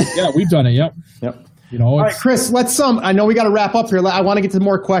 Yeah, yeah, we've done it. Yep. All right, Chris. Let's. I know we got to wrap up here. I want to get to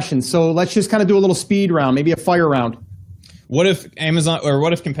more questions, so let's just kind of do a little speed round, maybe a fire round. What if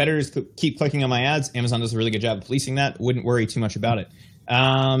competitors keep clicking on my ads? Amazon does a really good job of policing that. Wouldn't worry too much about it.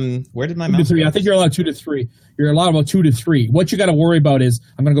 Where did my mouse go? I think you're allowed 2 to 3. You're allowed about 2 to 3. What you got to worry about is,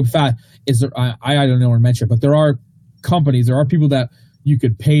 I'm going to go fast. I don't know what to mention, but there are companies, there are people that you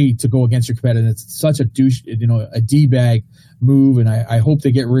could pay to go against your competitor. It's such a douche, a D-bag move, and I hope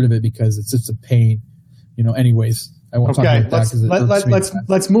they get rid of it because it's just a pain. Anyways, I won't talk about that.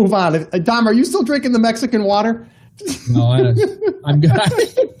 Let's move on. Dom, are you still drinking the Mexican water? No, I'm good.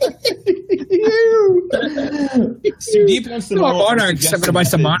 Sudeep wants to know. Monarchs. I'm going to buy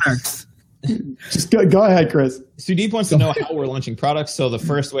some Monarchs. Just go ahead, Chris. Sudeep wants to know how we're launching products. So the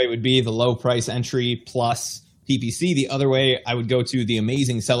first way would be the low price entry plus PPC. The other way, I would go to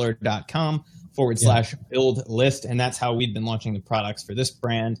theamazingseller.com/build list. And that's how we've been launching the products for this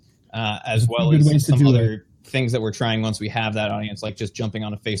brand, as well as some other things that we're trying once we have that audience, like just jumping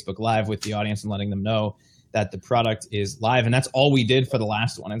on a Facebook Live with the audience and letting them know that the product is live. And that's all we did for the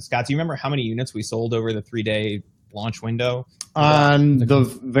last one. And Scott, do you remember how many units we sold over the 3-day launch window? On the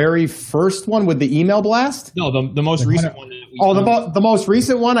very first one with the email blast? No, the most recent one. The most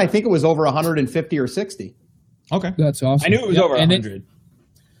recent one, I think it was over 150 or 60. Okay. That's awesome. I knew it was over 100.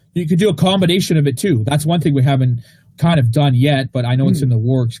 You could do a combination of it too. That's one thing we haven't kind of done yet, but I know it's in the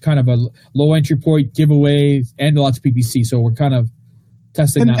works. Kind of a low entry point giveaway and lots of PPC. So we're kind of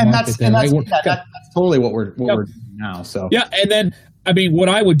testing that market there. Right? That's totally what we're doing now. So yeah, and then what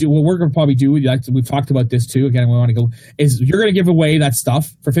I would do, what we're going to probably do, we've talked about this too. Again, we want to go is you're going to give away that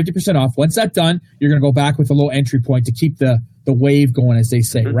stuff for 50% off. Once that's done, you're going to go back with a low entry point to keep the wave going, as they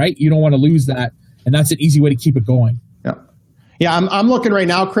say, right? You don't want to lose that, and that's an easy way to keep it going. Yeah. I'm looking right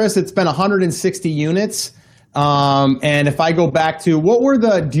now, Chris. It's been 160 units. And if I go back to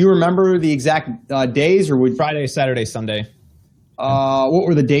do you remember the exact days, or would Friday, Saturday, Sunday? What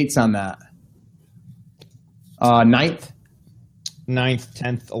were the dates on that? 9th,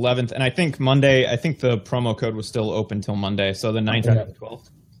 10th, 11th, and I think Monday. I think the promo code was still open till Monday, so the 9th and the 12th.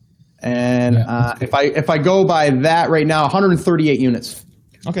 And if I go by that right now, 138 units.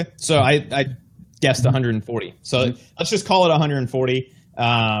 Okay, so I guessed 140. So let's just call it 140.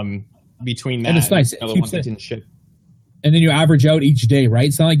 Between that, and it's nice. The ones that didn't ship. And then you average out each day, right?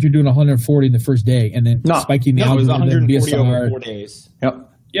 It's not like you're doing 140 in the first day and then spiking the algorithm. It was 140 over 4 days.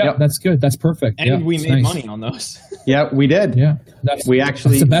 Yep, that's good. That's perfect. And we made money on those. Yeah, we did. Yeah, we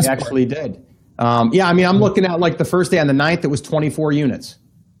actually did. I mean, I'm looking at like the first day on the 9th, it was 24 units.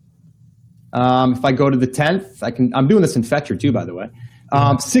 If I go to the 10th, I'm doing this in Fetcher too, by the way.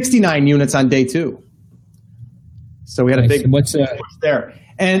 69 units on day 2. So we had a big push there.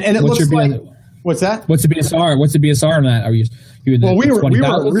 And it looks like, what's that? What's the BSR? What's the BSR on that? Are you in the we were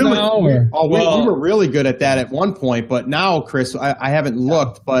really good at that at one point, but now, Chris, I haven't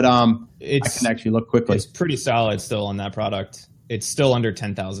looked, but I can actually look quickly. It's pretty solid still on that product. It's still under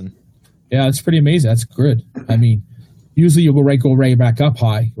 10,000. Yeah, it's pretty amazing. That's good. I mean, usually you'll go right back up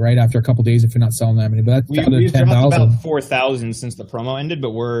high right after a couple days if you're not selling that many. But that's we've dropped about 4,000 since the promo ended, but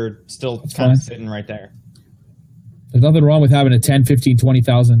we're still kind of sitting right there. There's nothing wrong with having a 10, 15,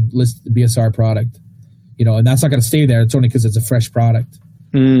 20,000 list BSR product, and that's not going to stay there. It's only because it's a fresh product.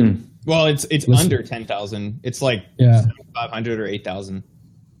 Well, it's under 10,000. It's like 500 or 8,000.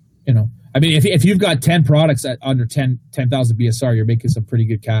 I mean, if you've got 10 products at under 10,000 BSR, you're making some pretty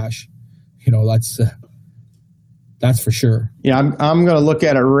good cash. That's for sure. Yeah, I'm going to look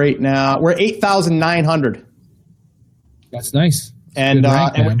at it right now. We're 8,900. That's nice. And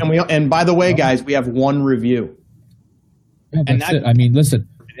by the way, guys, we have one review. Yeah, that's it. I mean, listen.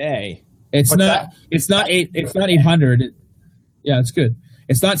 Today, it's not 800. Yeah, it's good.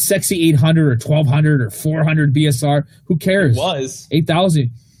 It's not sexy 800 or 1,200 or 400 BSR. Who cares? It was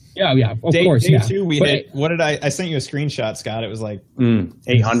 8,000. Yeah, of course. Day 2, we hit. What did I sent you a screenshot, Scott? It was like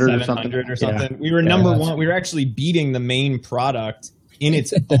 800 or something. Yeah. We were number one. We were actually beating the main product in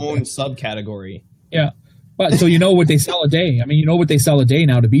its own subcategory. Yeah, but so you know what they sell a day. I mean, you know what they sell a day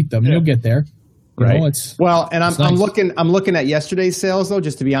now to beat them. You'll get there. Right. I'm looking at yesterday's sales though.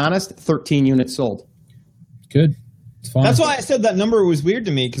 Just to be honest, 13 units sold. Good. It's fine. That's why I said that number was weird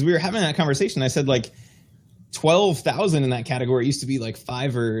to me because we were having that conversation. I said like 12,000 in that category used to be like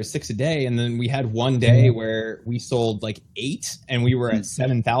 5 or 6 a day, and then we had one day where we sold like 8, and we were at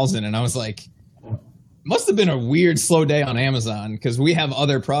 7,000, and I was like, must have been a weird slow day on Amazon because we have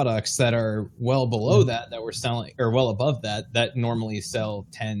other products that are well below that we're selling, or well above that normally sell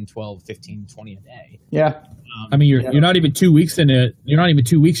 10, 12, 15, 20 a day. Yeah. I mean, you're not even 2 weeks in it. You're not even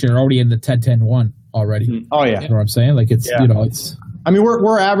 2 weeks. You're already in the 10-10-1 already. Oh yeah. You know what I'm saying? Like it's it's. I mean,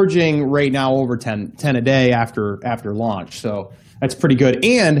 we're averaging right now over 10 a day after launch. So that's pretty good.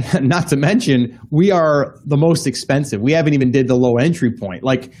 And not to mention, we are the most expensive. We haven't even did the low entry point.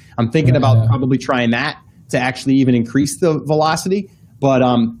 Like I'm thinking about probably trying that to actually even increase the velocity. But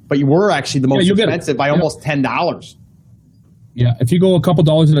you were actually the most expensive by almost $10. Yeah. If you go a couple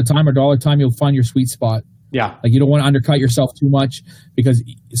dollars at a time or $1 at a time, you'll find your sweet spot. Yeah. Like you don't want to undercut yourself too much because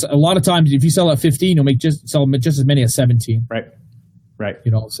a lot of times if you sell at 15, you'll sell just as many as 17. Right.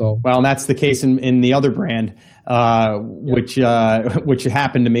 Well, and that's the case in the other brand, which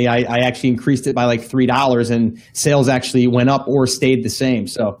happened to me. I actually increased it by like $3, and sales actually went up or stayed the same.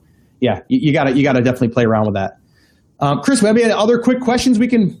 So, yeah, you gotta definitely play around with that. Chris, we have any other quick questions we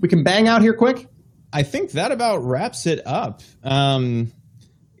can bang out here quick? I think that about wraps it up.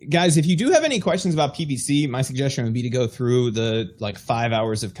 Guys, if you do have any questions about PPC, my suggestion would be to go through the 5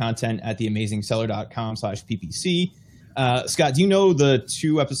 hours of content at theamazingseller.com/PPC. Scott, do you know the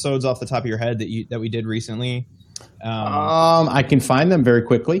 2 episodes off the top of your head that we did recently? I can find them very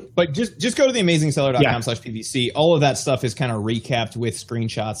quickly. But just go to theamazingseller.com/PPC. All of that stuff is kind of recapped with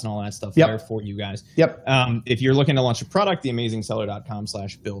screenshots and all that stuff there for you guys. Yep. If you're looking to launch a product,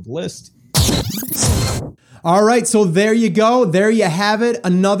 theamazingseller.com/build-list. All right, so there you go. There you have it.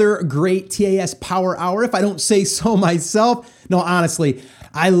 Another great TAS Power Hour, if I don't say so myself. No, honestly,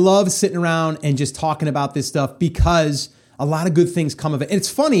 I love sitting around and just talking about this stuff because a lot of good things come of it. And it's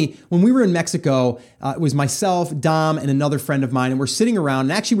funny, when we were in Mexico, it was myself, Dom, and another friend of mine, and we're sitting around,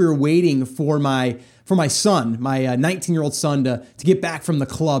 and actually we were waiting for my son, my 19-year-old son, to get back from the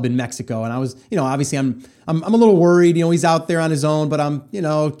club in Mexico. And I was, obviously I'm a little worried, he's out there on his own, but I'm,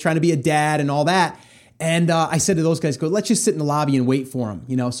 trying to be a dad and all that. And I said to those guys, let's just sit in the lobby and wait for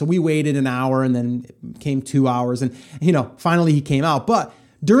him. So we waited an hour, and then it came 2 hours, and finally he came out. But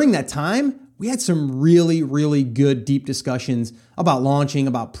during that time, we had some really, really good deep discussions about launching,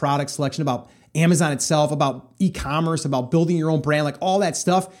 about product selection, about Amazon itself, about e-commerce, about building your own brand, like all that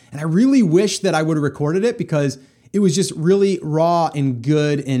stuff. And I really wish that I would have recorded it because it was just really raw and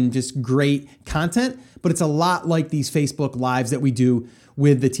good and just great content. But it's a lot like these Facebook Lives that we do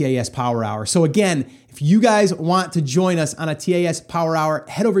with the TAS Power Hour. So again, if you guys want to join us on a TAS Power Hour,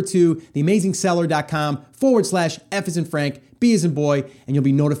 head over to theamazingseller.com/F as in Frank, B as in boy, and you'll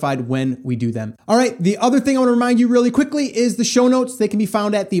be notified when we do them. All right, the other thing I want to remind you really quickly is the show notes. They can be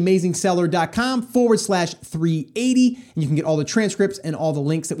found at theamazingseller.com/380, and you can get all the transcripts and all the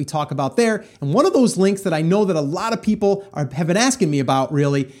links that we talk about there. And one of those links that I know that a lot of people have been asking me about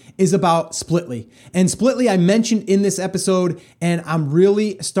really is about Splitly. And Splitly I mentioned in this episode, and I'm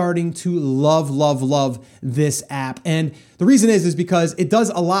really starting to love this app. And the reason is because it does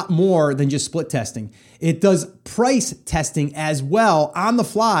a lot more than just split testing. It does price testing as well on the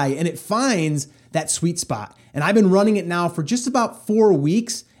fly, and it finds that sweet spot. And I've been running it now for just about 4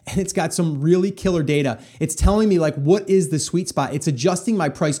 weeks, and it's got some really killer data. It's telling me like what is the sweet spot. It's adjusting my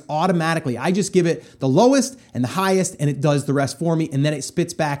price automatically. I just give it the lowest and the highest, and it does the rest for me. And then it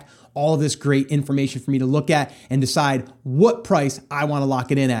spits back all of this great information for me to look at and decide what price I want to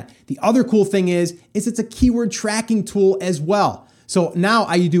lock it in at. The other cool thing is it's a keyword tracking tool as well. So now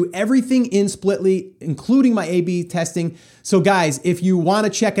I do everything in Splitly, including my A/B testing. So guys, if you want to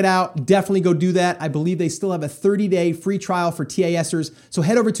check it out, definitely go do that. I believe they still have a 30-day free trial for TASers. So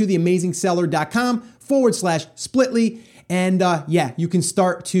head over to theamazingseller.com/Splitly. And you can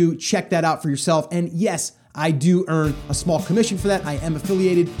start to check that out for yourself. And yes, I do earn a small commission for that. I am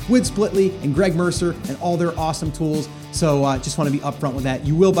affiliated with Splitly and Greg Mercer and all their awesome tools. So just want to be upfront with that.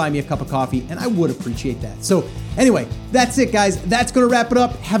 You will buy me a cup of coffee, and I would appreciate that. So anyway, that's it, guys. That's going to wrap it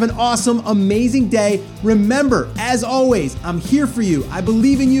up. Have an awesome, amazing day. Remember, as always, I'm here for you. I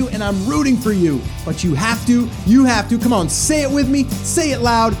believe in you, and I'm rooting for you. But you have to. Come on, say it with me. Say it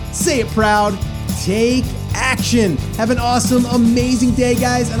loud. Say it proud. Take action. Have an awesome, amazing day,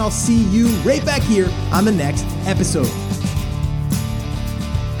 guys, and I'll see you right back here on the next episode.